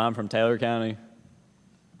Miles Merle, and I'm from Taylor County.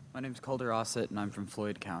 My name is Calder Ossett, and I'm from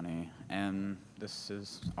Floyd County, and this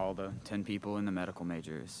is all the 10 people in the medical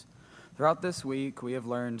majors. Throughout this week, we have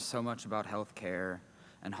learned so much about healthcare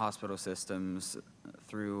and hospital systems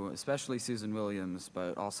through especially Susan Williams,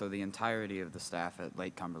 but also the entirety of the staff at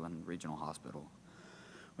Lake Cumberland Regional Hospital.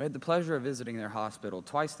 We had the pleasure of visiting their hospital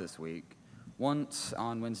twice this week, once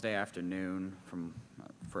on Wednesday afternoon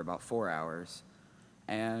for about 4 hours,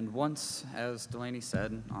 and once, as Delaney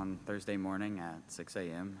said, on Thursday morning at 6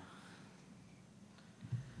 a.m.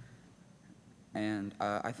 And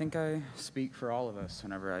I think I speak for all of us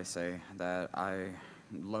whenever I say that I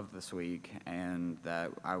loved this week and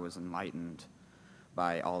that I was enlightened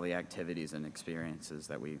by all the activities and experiences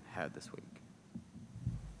that we had this week.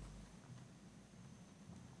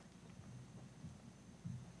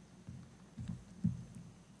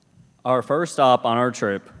 Our first stop on our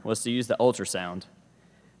trip was to use the ultrasound.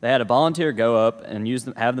 They had a volunteer go up and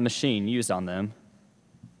have the machine used on them,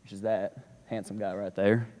 which is that handsome guy right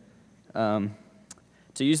there.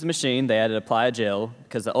 To use the machine, they had to apply a gel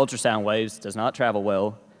because the ultrasound waves does not travel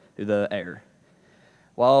well through the air.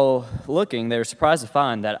 While looking, they were surprised to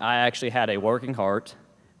find that I actually had a working heart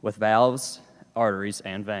with valves, arteries,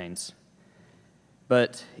 and veins.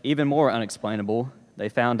 But even more unexplainable, they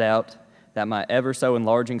found out that my ever so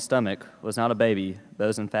enlarging stomach was not a baby, but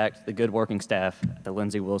was in fact the good working staff at the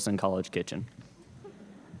Lindsey Wilson College kitchen.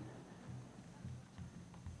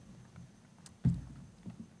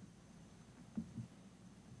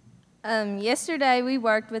 Yesterday, we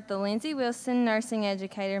worked with the Lindsey Wilson nursing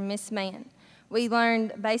educator, Miss Mann. We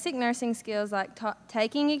learned basic nursing skills like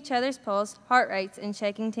taking each other's pulse, heart rates, and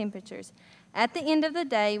checking temperatures. At the end of the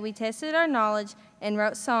day, we tested our knowledge and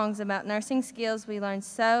wrote songs about nursing skills we learned,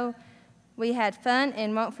 so we had fun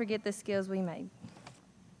and won't forget the skills we made.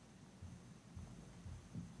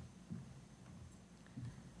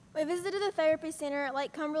 We visited the therapy center at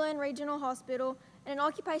Lake Cumberland Regional Hospital, and an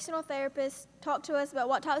occupational therapist talked to us about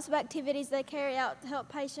what types of activities they carry out to help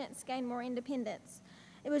patients gain more independence.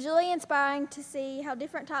 It was really inspiring to see how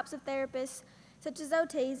different types of therapists, such as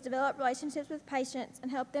OTs, develop relationships with patients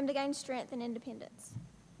and help them to gain strength and independence.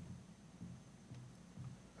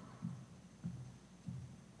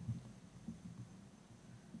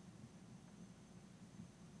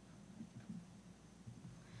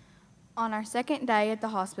 On our second day at the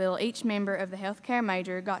hospital, each member of the healthcare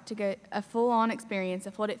major got to get a full-on experience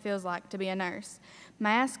of what it feels like to be a nurse.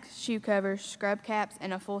 Masks, shoe covers, scrub caps,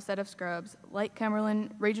 and a full set of scrubs. Lake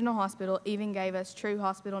Cumberland Regional Hospital even gave us true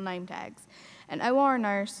hospital name tags. An OR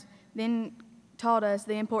nurse then taught us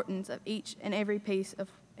the importance of each and every piece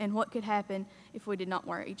of and what could happen if we did not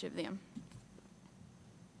wear each of them.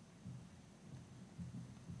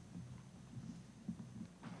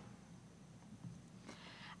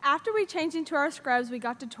 After we changed into our scrubs, we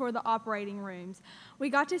got to tour the operating rooms. We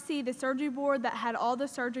got to see the surgery board that had all the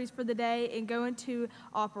surgeries for the day and go into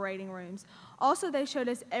operating rooms. Also, they showed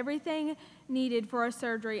us everything needed for a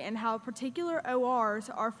surgery and how particular ORs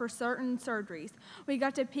are for certain surgeries. We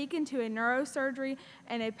got to peek into a neurosurgery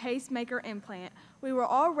and a pacemaker implant. We were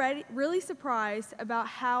already really surprised about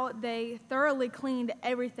how they thoroughly cleaned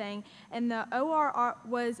everything, and the OR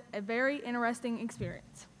was a very interesting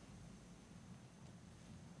experience.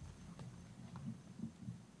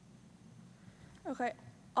 Okay.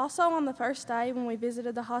 Also, on the first day when we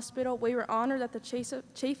visited the hospital, we were honored that the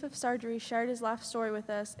chief of surgery shared his life story with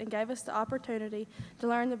us and gave us the opportunity to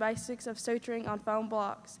learn the basics of suturing on foam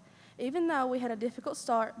blocks. Even though we had a difficult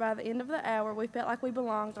start, by the end of the hour, we felt like we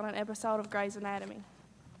belonged on an episode of Grey's Anatomy.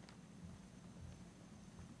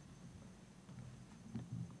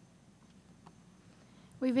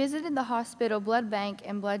 We visited the hospital blood bank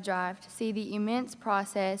and blood drive to see the immense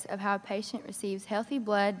process of how a patient receives healthy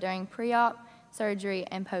blood during pre-op, surgery,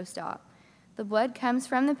 and post-op. The blood comes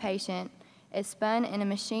from the patient, is spun in a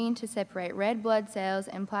machine to separate red blood cells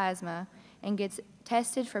and plasma, and gets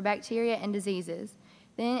tested for bacteria and diseases.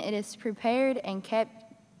 Then it is prepared and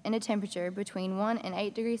kept in a temperature between 1 and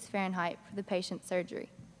 8 degrees Fahrenheit for the patient's surgery.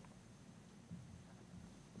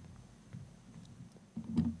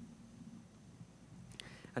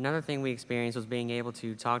 Another thing we experienced was being able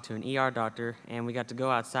to talk to an ER doctor, and we got to go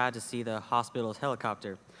outside to see the hospital's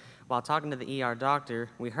helicopter. While talking to the ER doctor,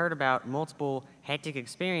 we heard about multiple hectic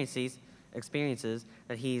experiences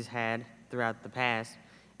that he's had throughout the past.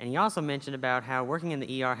 And he also mentioned about how working in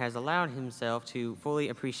the ER has allowed himself to fully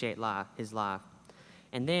appreciate his life.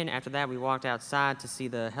 And then after that, we walked outside to see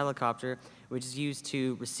the helicopter, which is used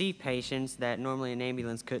to receive patients that normally an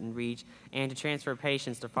ambulance couldn't reach and to transfer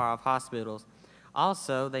patients to far-off hospitals.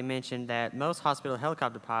 Also, they mentioned that most hospital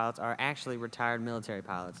helicopter pilots are actually retired military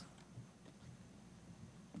pilots.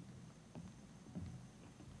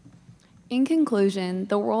 In conclusion,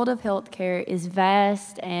 the world of healthcare is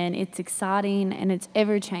vast and it's exciting and it's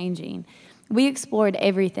ever-changing. We explored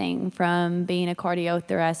everything from being a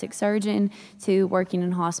cardiothoracic surgeon to working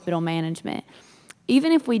in hospital management.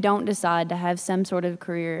 Even if we don't decide to have some sort of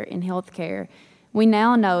career in healthcare, we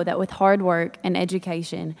now know that with hard work and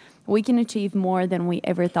education, we can achieve more than we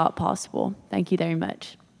ever thought possible. Thank you very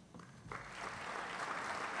much.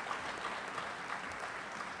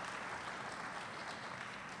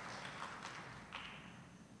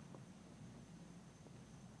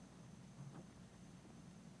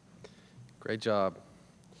 Great job.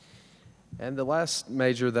 And the last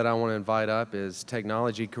major that I want to invite up is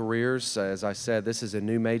technology careers. As I said, this is a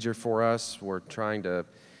new major for us. We're trying to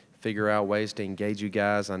figure out ways to engage you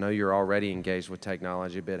guys. I know you're already engaged with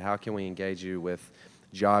technology, but how can we engage you with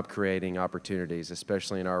job creating opportunities,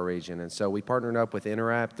 especially in our region? And so we partnered up with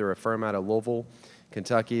Interapt. They're a firm out of Louisville,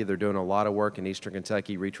 Kentucky. They're doing a lot of work in Eastern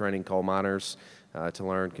Kentucky, retraining coal miners to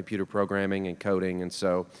learn computer programming and coding. And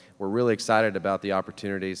so we're really excited about the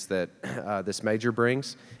opportunities that this major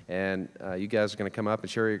brings. And you guys are going to come up and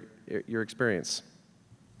share your experience.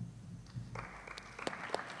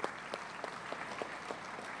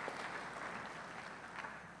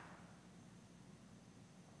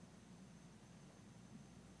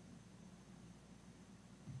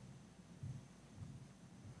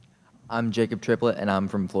 I'm Jacob Triplett, and I'm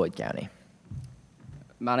from Floyd County.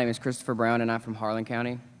 My name is Christopher Brown, and I'm from Harlan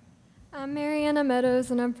County. I'm Mariana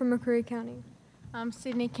Meadows, and I'm from McCreary County. I'm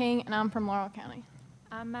Sydney King, and I'm from Laurel County.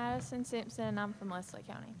 I'm Madison Simpson, and I'm from Leslie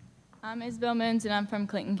County. I'm Isabel Moons, and I'm from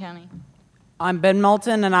Clinton County. I'm Ben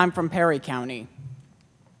Moulton, and I'm from Perry County.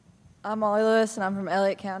 I'm Molly Lewis, and I'm from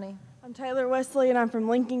Elliott County. I'm Taylor Wesley, and I'm from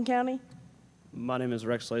Lincoln County. My name is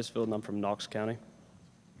Rex Lacefield, and I'm from Knox County.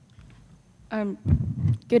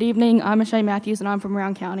 Good evening. I'm Ashay Matthews, and I'm from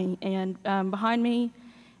Round County. And behind me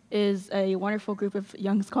is a wonderful group of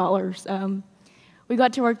young scholars. We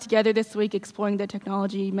got to work together this week exploring the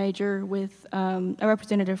technology major with a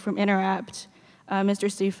representative from Interapt,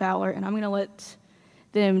 Mr. Steve Fowler, and I'm going to let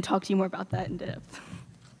them talk to you more about that in depth.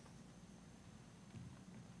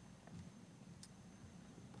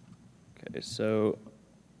 Okay, so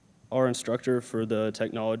our instructor for the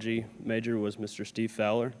technology major was Mr. Steve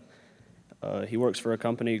Fowler. He works for a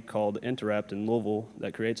company called Interapt in Louisville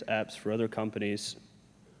that creates apps for other companies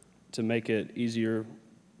to make it easier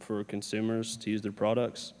for consumers to use their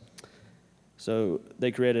products. So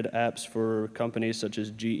they created apps for companies such as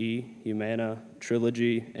GE, Humana,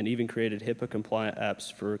 Trilogy, and even created HIPAA-compliant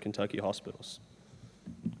apps for Kentucky hospitals.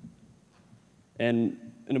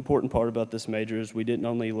 And an important part about this major is we didn't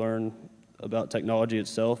only learn about technology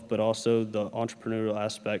itself, but also the entrepreneurial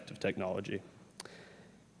aspect of technology.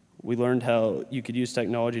 We learned how you could use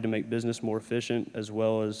technology to make business more efficient, as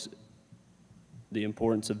well as the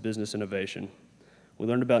importance of business innovation. We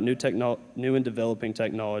learned about new and developing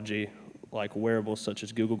technology, like wearables such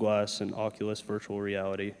as Google Glass and Oculus virtual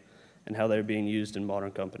reality, and how they're being used in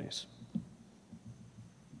modern companies.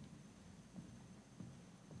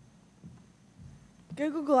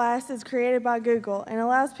 Google Glass is created by Google and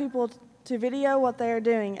allows people to video what they are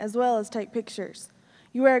doing, as well as take pictures.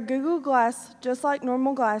 You wear Google Glass just like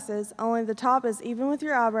normal glasses, only the top is even with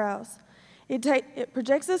your eyebrows. It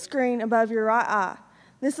projects a screen above your right eye.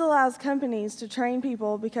 This allows companies to train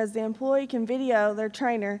people because the employee can video their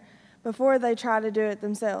trainer before they try to do it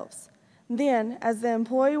themselves. Then, as the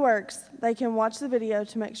employee works, they can watch the video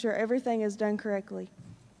to make sure everything is done correctly.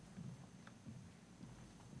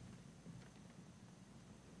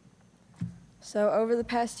 So over the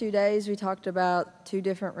past 2 days, we talked about 2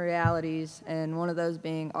 different realities, and one of those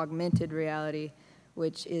being augmented reality,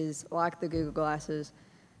 which is like the Google Glasses.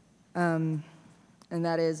 And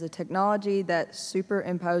that is a technology that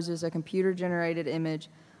superimposes a computer-generated image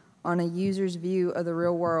on a user's view of the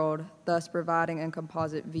real world, thus providing a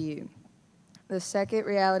composite view. The second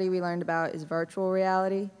reality we learned about is virtual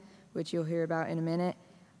reality, which you'll hear about in a minute,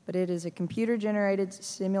 but it is a computer-generated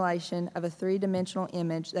simulation of a 3-dimensional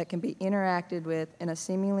image that can be interacted with in a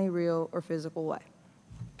seemingly real or physical way.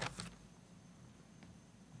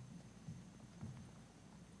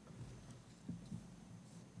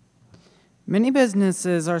 Many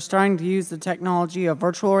businesses are starting to use the technology of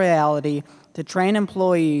virtual reality to train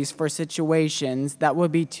employees for situations that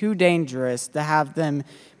would be too dangerous to have them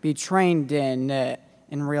be trained in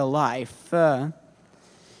real life. And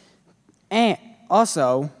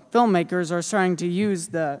also, filmmakers are starting to use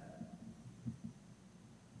the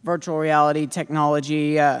virtual reality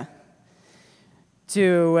technology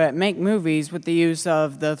to make movies with the use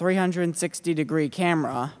of the 360-degree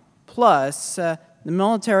camera. Plus, the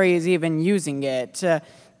military is even using it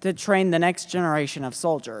to train the next generation of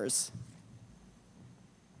soldiers.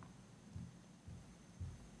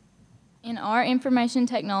 In our information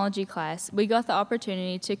technology class, we got the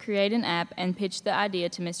opportunity to create an app and pitch the idea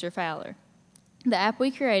to Mr. Fowler. The app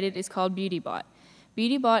we created is called BeautyBot.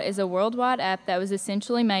 BeautyBot is a worldwide app that was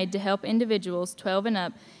essentially made to help individuals 12 and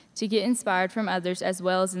up to get inspired from others as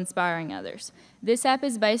well as inspiring others. This app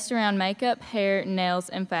is based around makeup, hair, nails,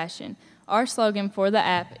 and fashion. Our slogan for the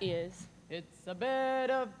app is, "It's a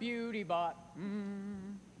bit of BeautyBot."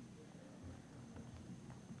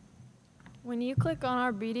 When you click on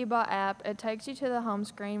our BeautyBot app, it takes you to the home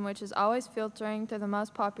screen, which is always filtering through the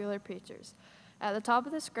most popular pictures. At the top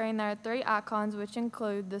of the screen, there are 3 icons, which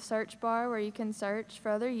include the search bar, where you can search for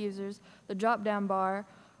other users, the drop-down bar,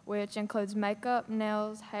 which includes makeup,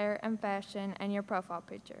 nails, hair, and fashion, and your profile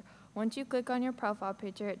picture. Once you click on your profile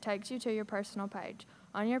picture, it takes you to your personal page.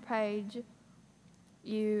 On your page,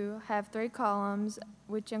 you have 3 columns,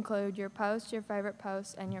 which include your posts, your favorite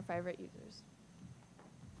posts, and your favorite users.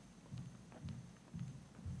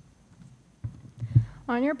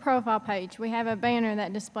 On your profile page, we have a banner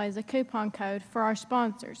that displays a coupon code for our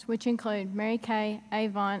sponsors, which include Mary Kay,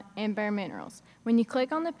 Avon, and Bare Minerals. When you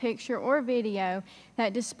click on the picture or video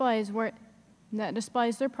that displays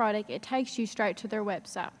their product, it takes you straight to their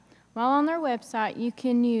website. While on their website, you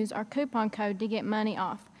can use our coupon code to get money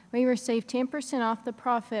off. We receive 10% off the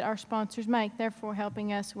profit our sponsors make, therefore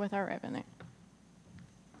helping us with our revenue.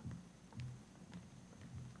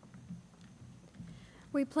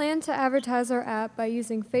 We plan to advertise our app by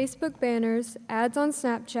using Facebook banners, ads on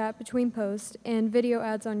Snapchat between posts, and video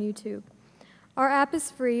ads on YouTube. Our app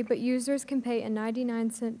is free, but users can pay a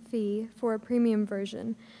 99-cent fee for a premium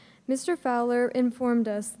version. Mr. Fowler informed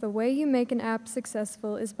us the way you make an app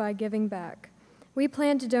successful is by giving back. We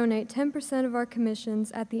plan to donate 10% of our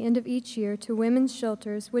commissions at the end of each year to women's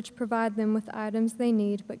shelters, which provide them with items they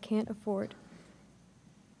need but can't afford.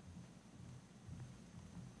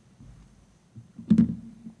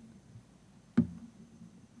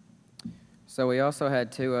 So we also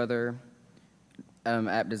had 2 other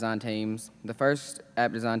app design teams. The first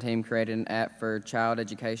app design team created an app for child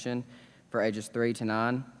education for ages 3 to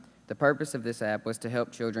 9. The purpose of this app was to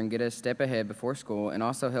help children get a step ahead before school and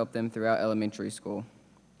also help them throughout elementary school.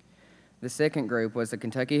 The second group was the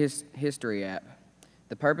Kentucky History app.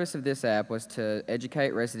 The purpose of this app was to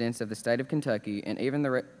educate residents of the state of Kentucky and even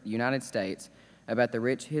the United States about the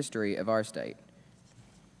rich history of our state.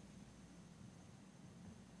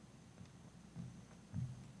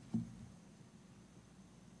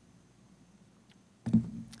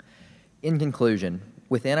 In conclusion,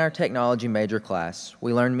 within our technology major class,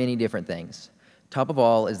 we learned many different things. Top of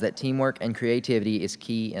all is that teamwork and creativity is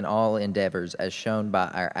key in all endeavors, as shown by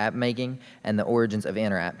our app making and the origins of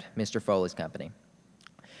Interapt, Mr. Foley's company.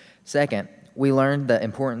 Second, we learned the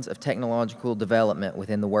importance of technological development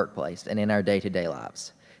within the workplace and in our day-to-day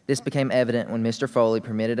lives. This became evident when Mr. Foley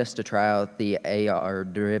permitted us to try out the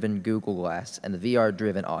AR-driven Google Glass and the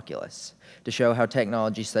VR-driven Oculus to show how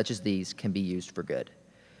technologies such as these can be used for good.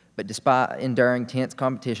 But despite enduring tense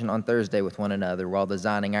competition on Thursday with one another while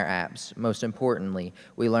designing our apps, most importantly,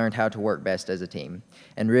 we learned how to work best as a team.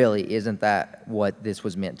 And really, isn't that what this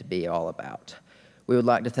was meant to be all about? We would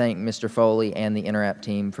like to thank Mr. Foley and the Interapt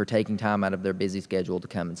team for taking time out of their busy schedule to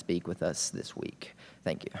come and speak with us this week.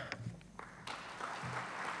 Thank you.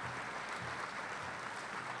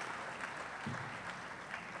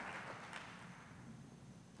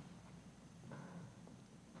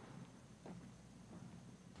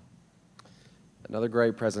 Another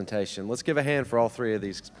great presentation. Let's give a hand for all 3 of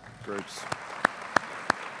these groups.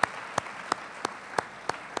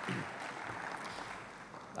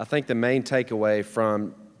 I think the main takeaway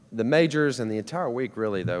from the majors and the entire week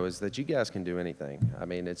really, though, is that you guys can do anything. I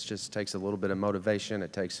mean, it just takes a little bit of motivation.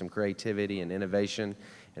 It takes some creativity and innovation.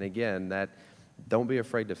 And again, don't be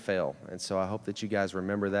afraid to fail. And so I hope that you guys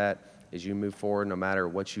remember that as you move forward, no matter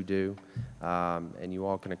what you do, and you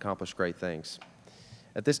all can accomplish great things.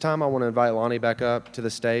 At this time, I want to invite Lonnie back up to the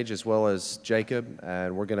stage, as well as Jacob,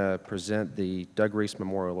 and we're going to present the Doug Reese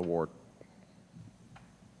Memorial Award.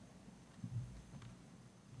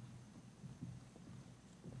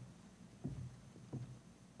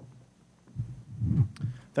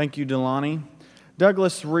 Thank you, Delani.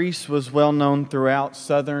 Douglas Reese was well known throughout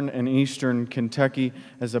southern and eastern Kentucky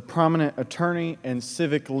as a prominent attorney and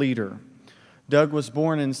civic leader. Doug was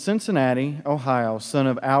born in Cincinnati, Ohio, son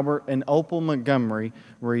of Albert and Opal Montgomery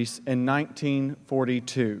Reese in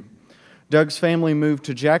 1942. Doug's family moved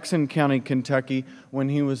to Jackson County, Kentucky when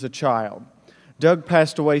he was a child. Doug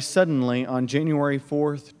passed away suddenly on January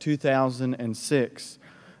 4th, 2006.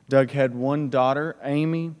 Doug had one daughter,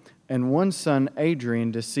 Amy, and one son,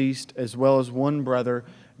 Adrian, deceased, as well as one brother,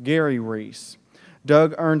 Gary Reese.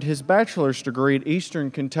 Doug earned his bachelor's degree at Eastern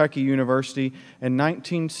Kentucky University in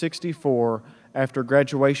 1964 after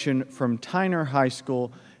graduation from Tyner High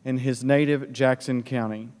School in his native Jackson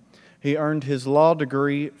County. He earned his law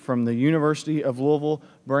degree from the University of Louisville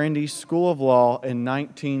Brandeis School of Law in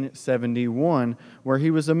 1971, where he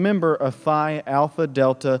was a member of Phi Alpha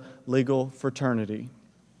Delta legal fraternity.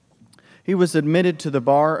 He was admitted to the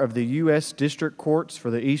bar of the U.S. District Courts for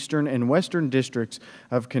the Eastern and Western Districts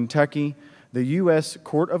of Kentucky, the U.S.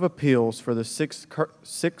 Court of Appeals for the Sixth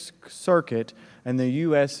Circuit, and the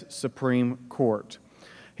U.S. Supreme Court.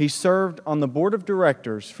 He served on the Board of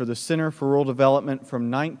Directors for the Center for Rural Development from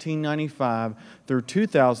 1995 through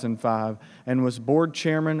 2005 and was board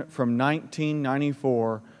chairman from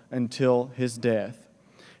 1994 until his death.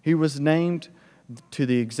 He was named to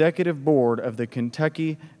the executive board of the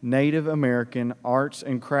Kentucky Native American Arts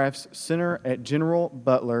and Crafts Center at General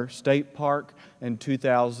Butler State Park in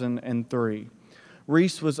 2003.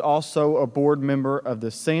 Reese was also a board member of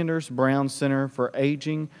the Sanders Brown Center for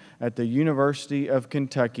Aging at the University of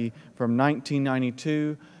Kentucky from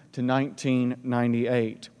 1992 to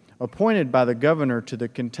 1998. Appointed by the governor to the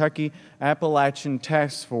Kentucky Appalachian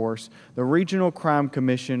Task Force, the Regional Crime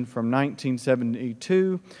Commission from 1972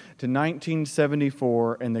 to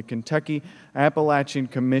 1974, and the Kentucky Appalachian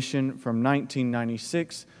Commission from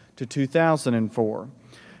 1996 to 2004.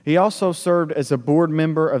 He also served as a board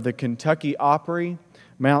member of the Kentucky Opry,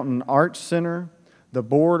 Mountain Arts Center, the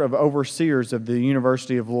Board of Overseers of the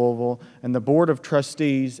University of Louisville, and the Board of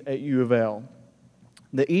Trustees at U of L.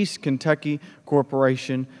 The East Kentucky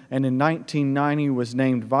Corporation, and in 1990 was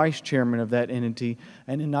named vice chairman of that entity,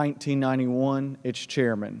 and in 1991 its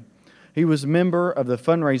chairman. He was a member of the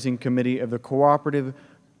fundraising committee of the Cooperative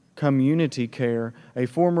Community Care, a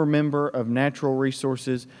former member of Natural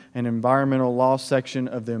Resources and Environmental Law section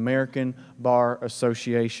of the American Bar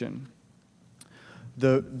Association.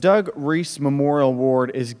 The Doug Reese Memorial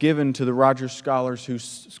Award is given to the Rogers Scholars who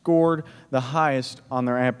scored the highest on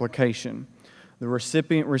their application. The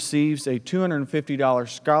recipient receives a $250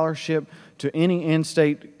 scholarship to any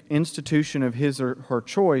in-state institution of his or her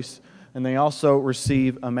choice, and they also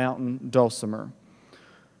receive a mountain dulcimer.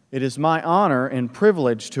 It is my honor and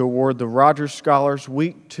privilege to award the Rogers Scholars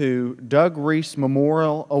Week 2 Doug Reese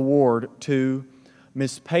Memorial Award to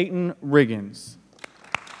Ms. Peyton Riggins.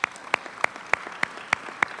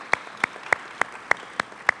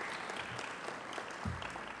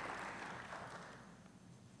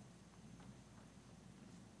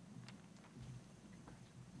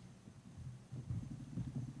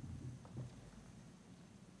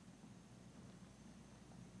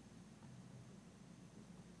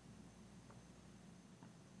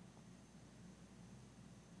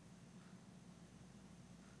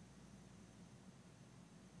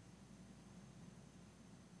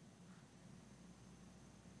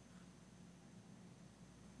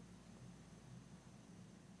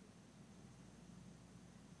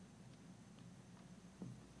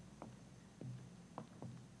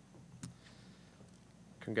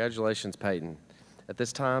 Congratulations, Peyton. At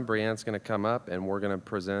this time, Brianne's going to come up and we're going to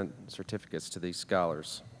present certificates to these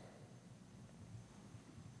scholars.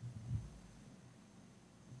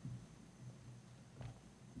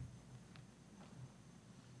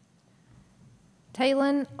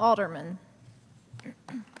 Taylin Alderman.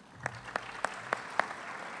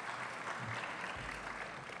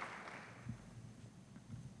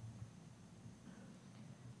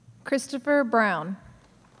 Christopher Brown.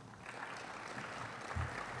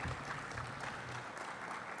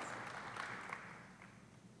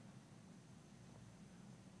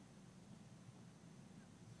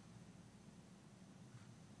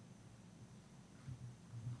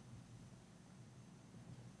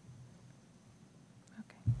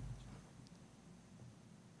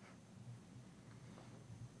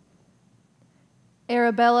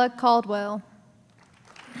 Arabella Caldwell.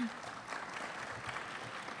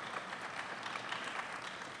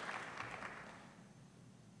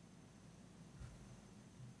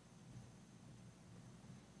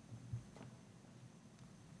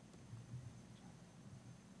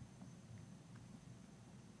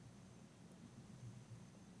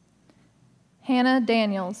 Hannah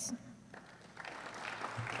Daniels.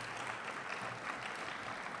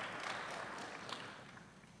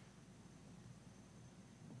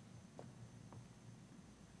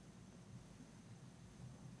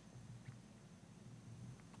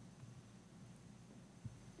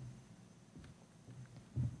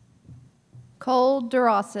 Cole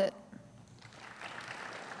Durosset.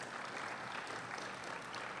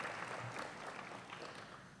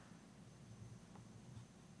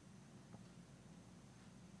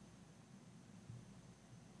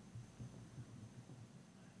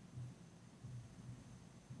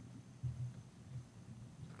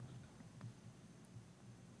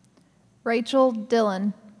 Rachel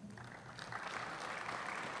Dillon.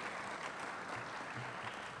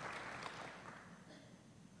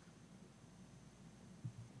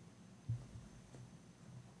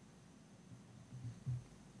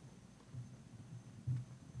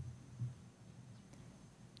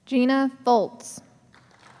 Gina Foltz.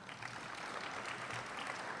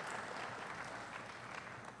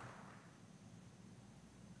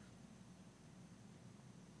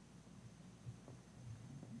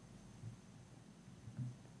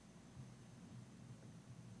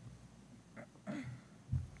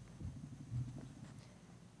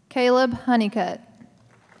 Caleb Honeycutt.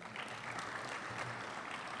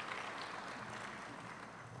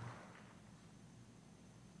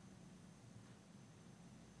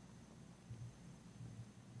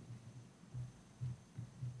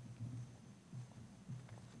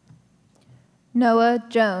 Noah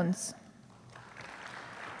Jones.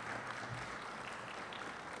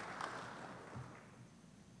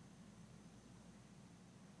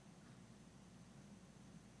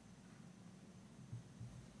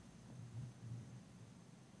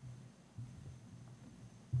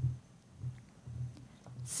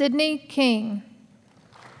 Sydney King.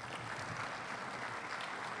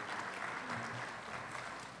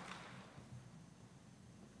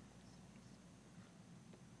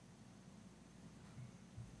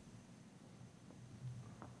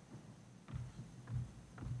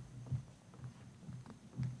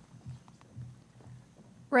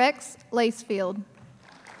 Rex Lacefield.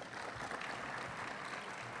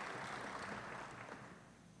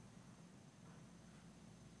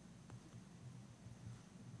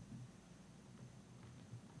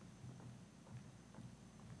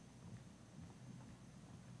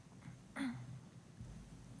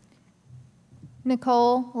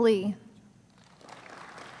 Nicole Lee.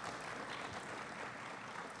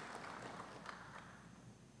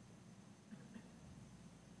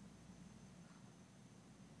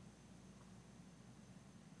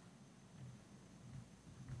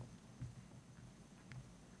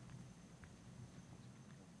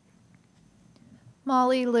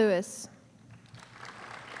 Molly Lewis.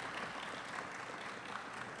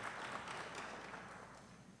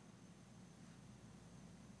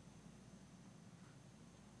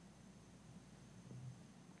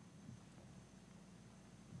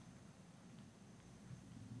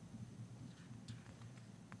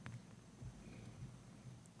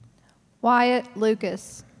 Wyatt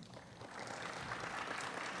Lucas.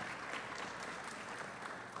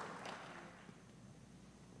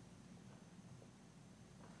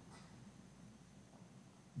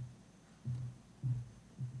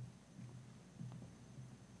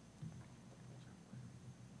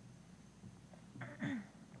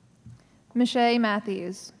 Michelle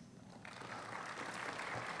Matthews.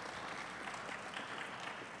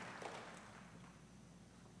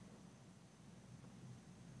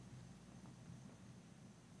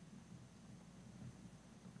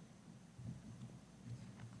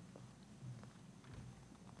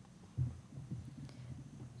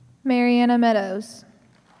 Mariana Meadows.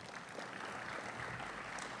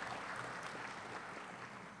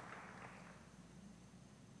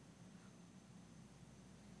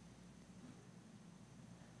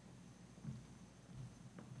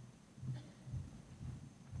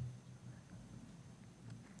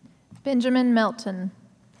 Benjamin Melton.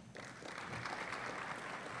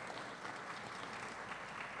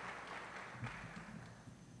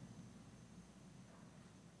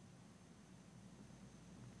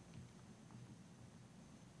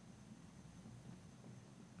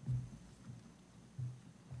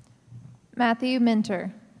 Matthew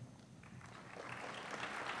Minter.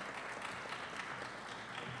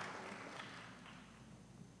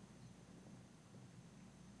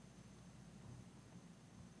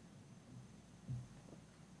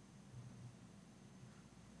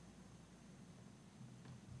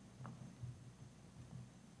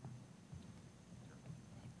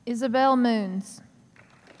 Isabel Moons.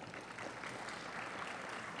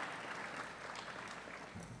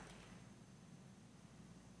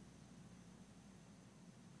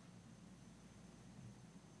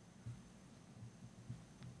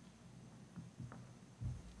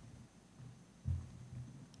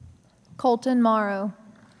 Colton Morrow.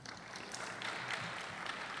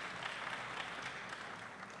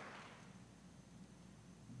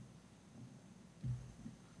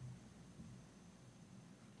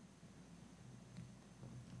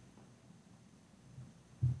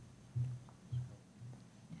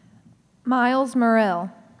 Miles Morrell.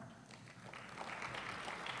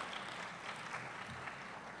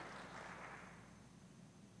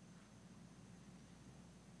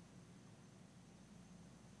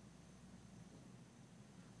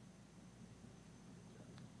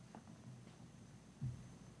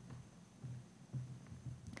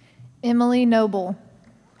 Emily Noble.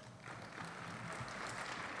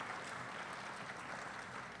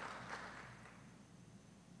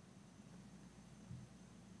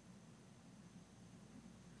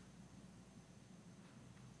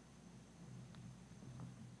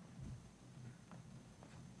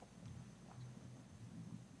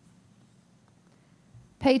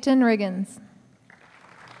 Peyton Riggins.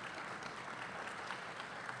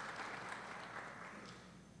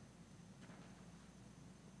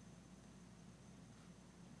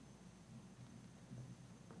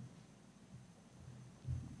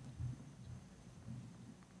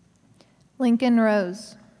 Lincoln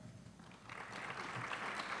Rose.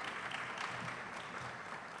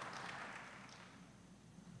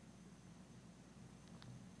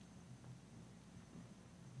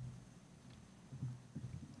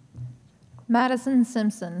 Madison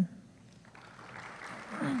Simpson.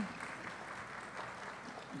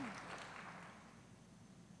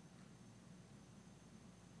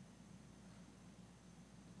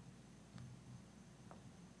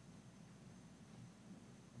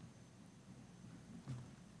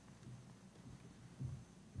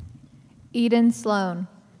 Eden Sloan.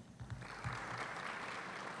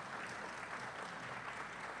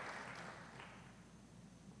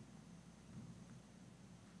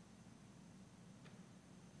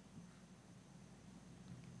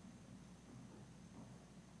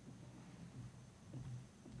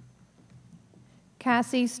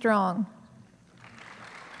 Cassie Strong.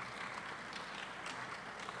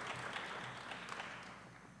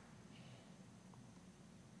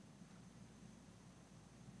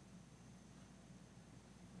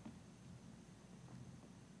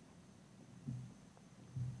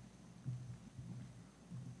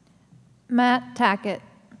 Matt Tackett.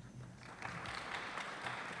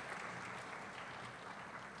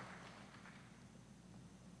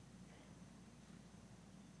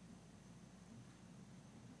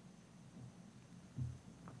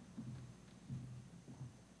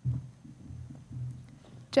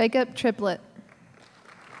 Jacob Triplett.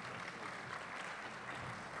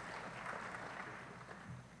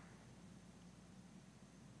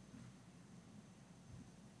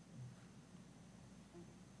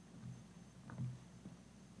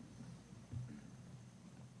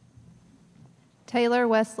 Taylor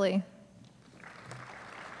Wesley.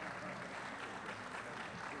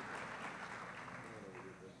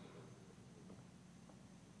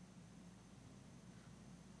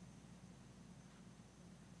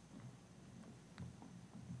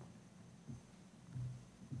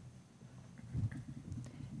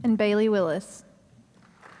 And Bailey Willis.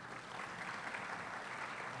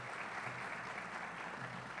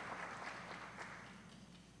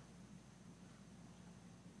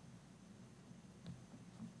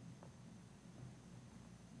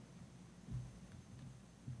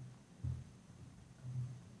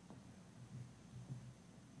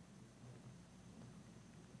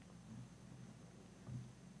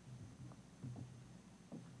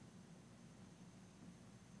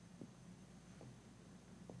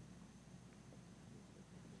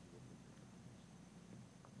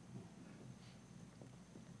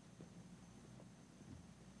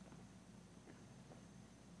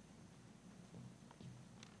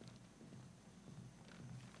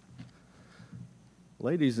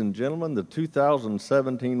 Ladies and gentlemen, the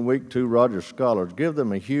 2017 Week 2 Rogers Scholars. Give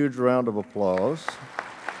them a huge round of applause.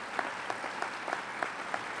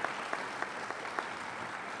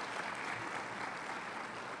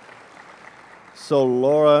 So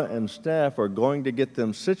Laura and staff are going to get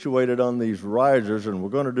them situated on these risers, and we're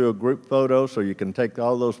going to do a group photo, so you can take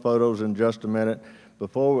all those photos in just a minute.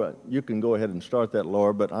 Before, you can go ahead and start that,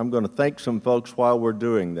 Laura, but I'm going to thank some folks while we're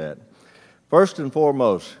doing that. First and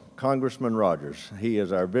foremost, Congressman Rogers. He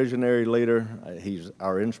is our visionary leader. He's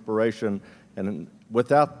our inspiration, and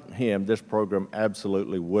without him, this program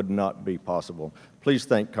absolutely would not be possible. Please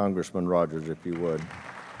thank Congressman Rogers, if you would.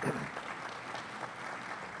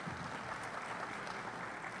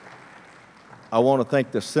 I want to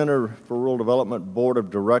thank the Center for Rural Development Board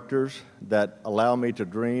of Directors that allow me to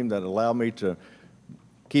dream, that allow me to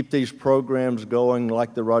keep these programs going,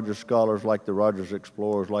 like the Rogers Scholars, like the Rogers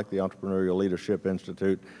Explorers, like the Entrepreneurial Leadership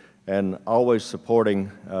Institute, and always supporting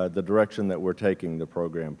the direction that we're taking the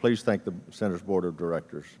program. Please thank the Center's Board of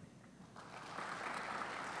Directors.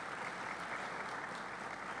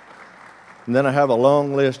 And then I have a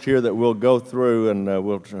long list here that we'll go through, and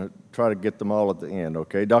we'll try to get them all at the end,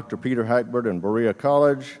 okay? Dr. Peter Hackbert and Berea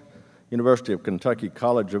College, University of Kentucky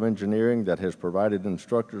College of Engineering, that has provided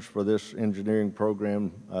instructors for this engineering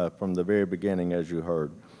program from the very beginning, as you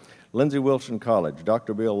heard. Lindsey Wilson College,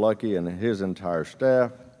 Dr. Bill Lucky and his entire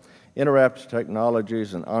staff. Interapt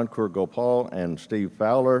Technologies and Ankur Gopal and Steve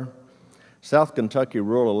Fowler. South Kentucky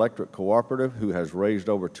Rural Electric Cooperative, who has raised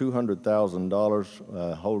over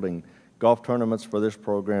 $200,000 holding golf tournaments for this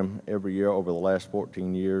program every year over the last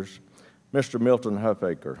 14 years. Mr. Milton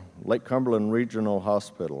Huffaker, Lake Cumberland Regional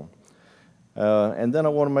Hospital. And then I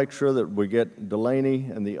want to make sure that we get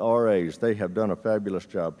Delaney and the RAs. They have done a fabulous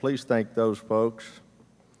job. Please thank those folks.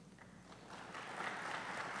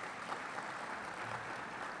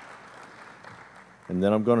 And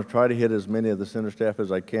then I'm going to try to hit as many of the center staff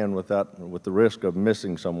as I can with the risk of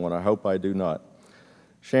missing someone. I hope I do not.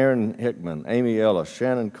 Sharon Hickman, Amy Ellis,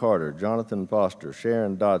 Shannon Carter, Jonathan Foster,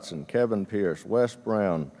 Sharon Dotson, Kevin Pierce, Wes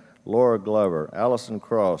Brown, Laura Glover, Allison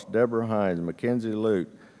Cross, Deborah Hines, Mackenzie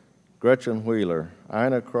Lute, Gretchen Wheeler,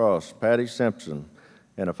 Ina Cross, Patty Simpson.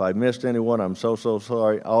 And if I missed anyone, I'm so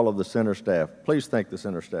sorry, all of the center staff. Please thank the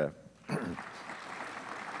center staff.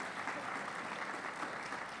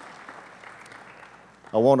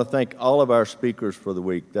 I want to thank all of our speakers for the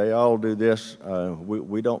week. They all do this.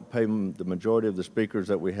 We don't pay them the majority of the speakers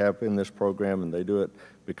that we have in this program, and they do it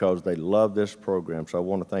because they love this program. So I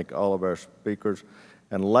want to thank all of our speakers.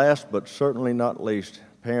 And last but certainly not least,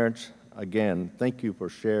 parents, again, thank you for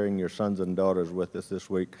sharing your sons and daughters with us this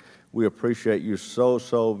week. We appreciate you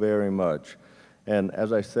so very much. And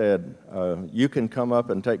as I said, you can come up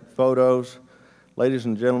and take photos. Ladies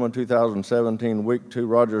and gentlemen, 2017 Week 2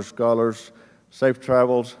 Rogers Scholars, safe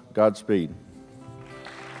travels, Godspeed.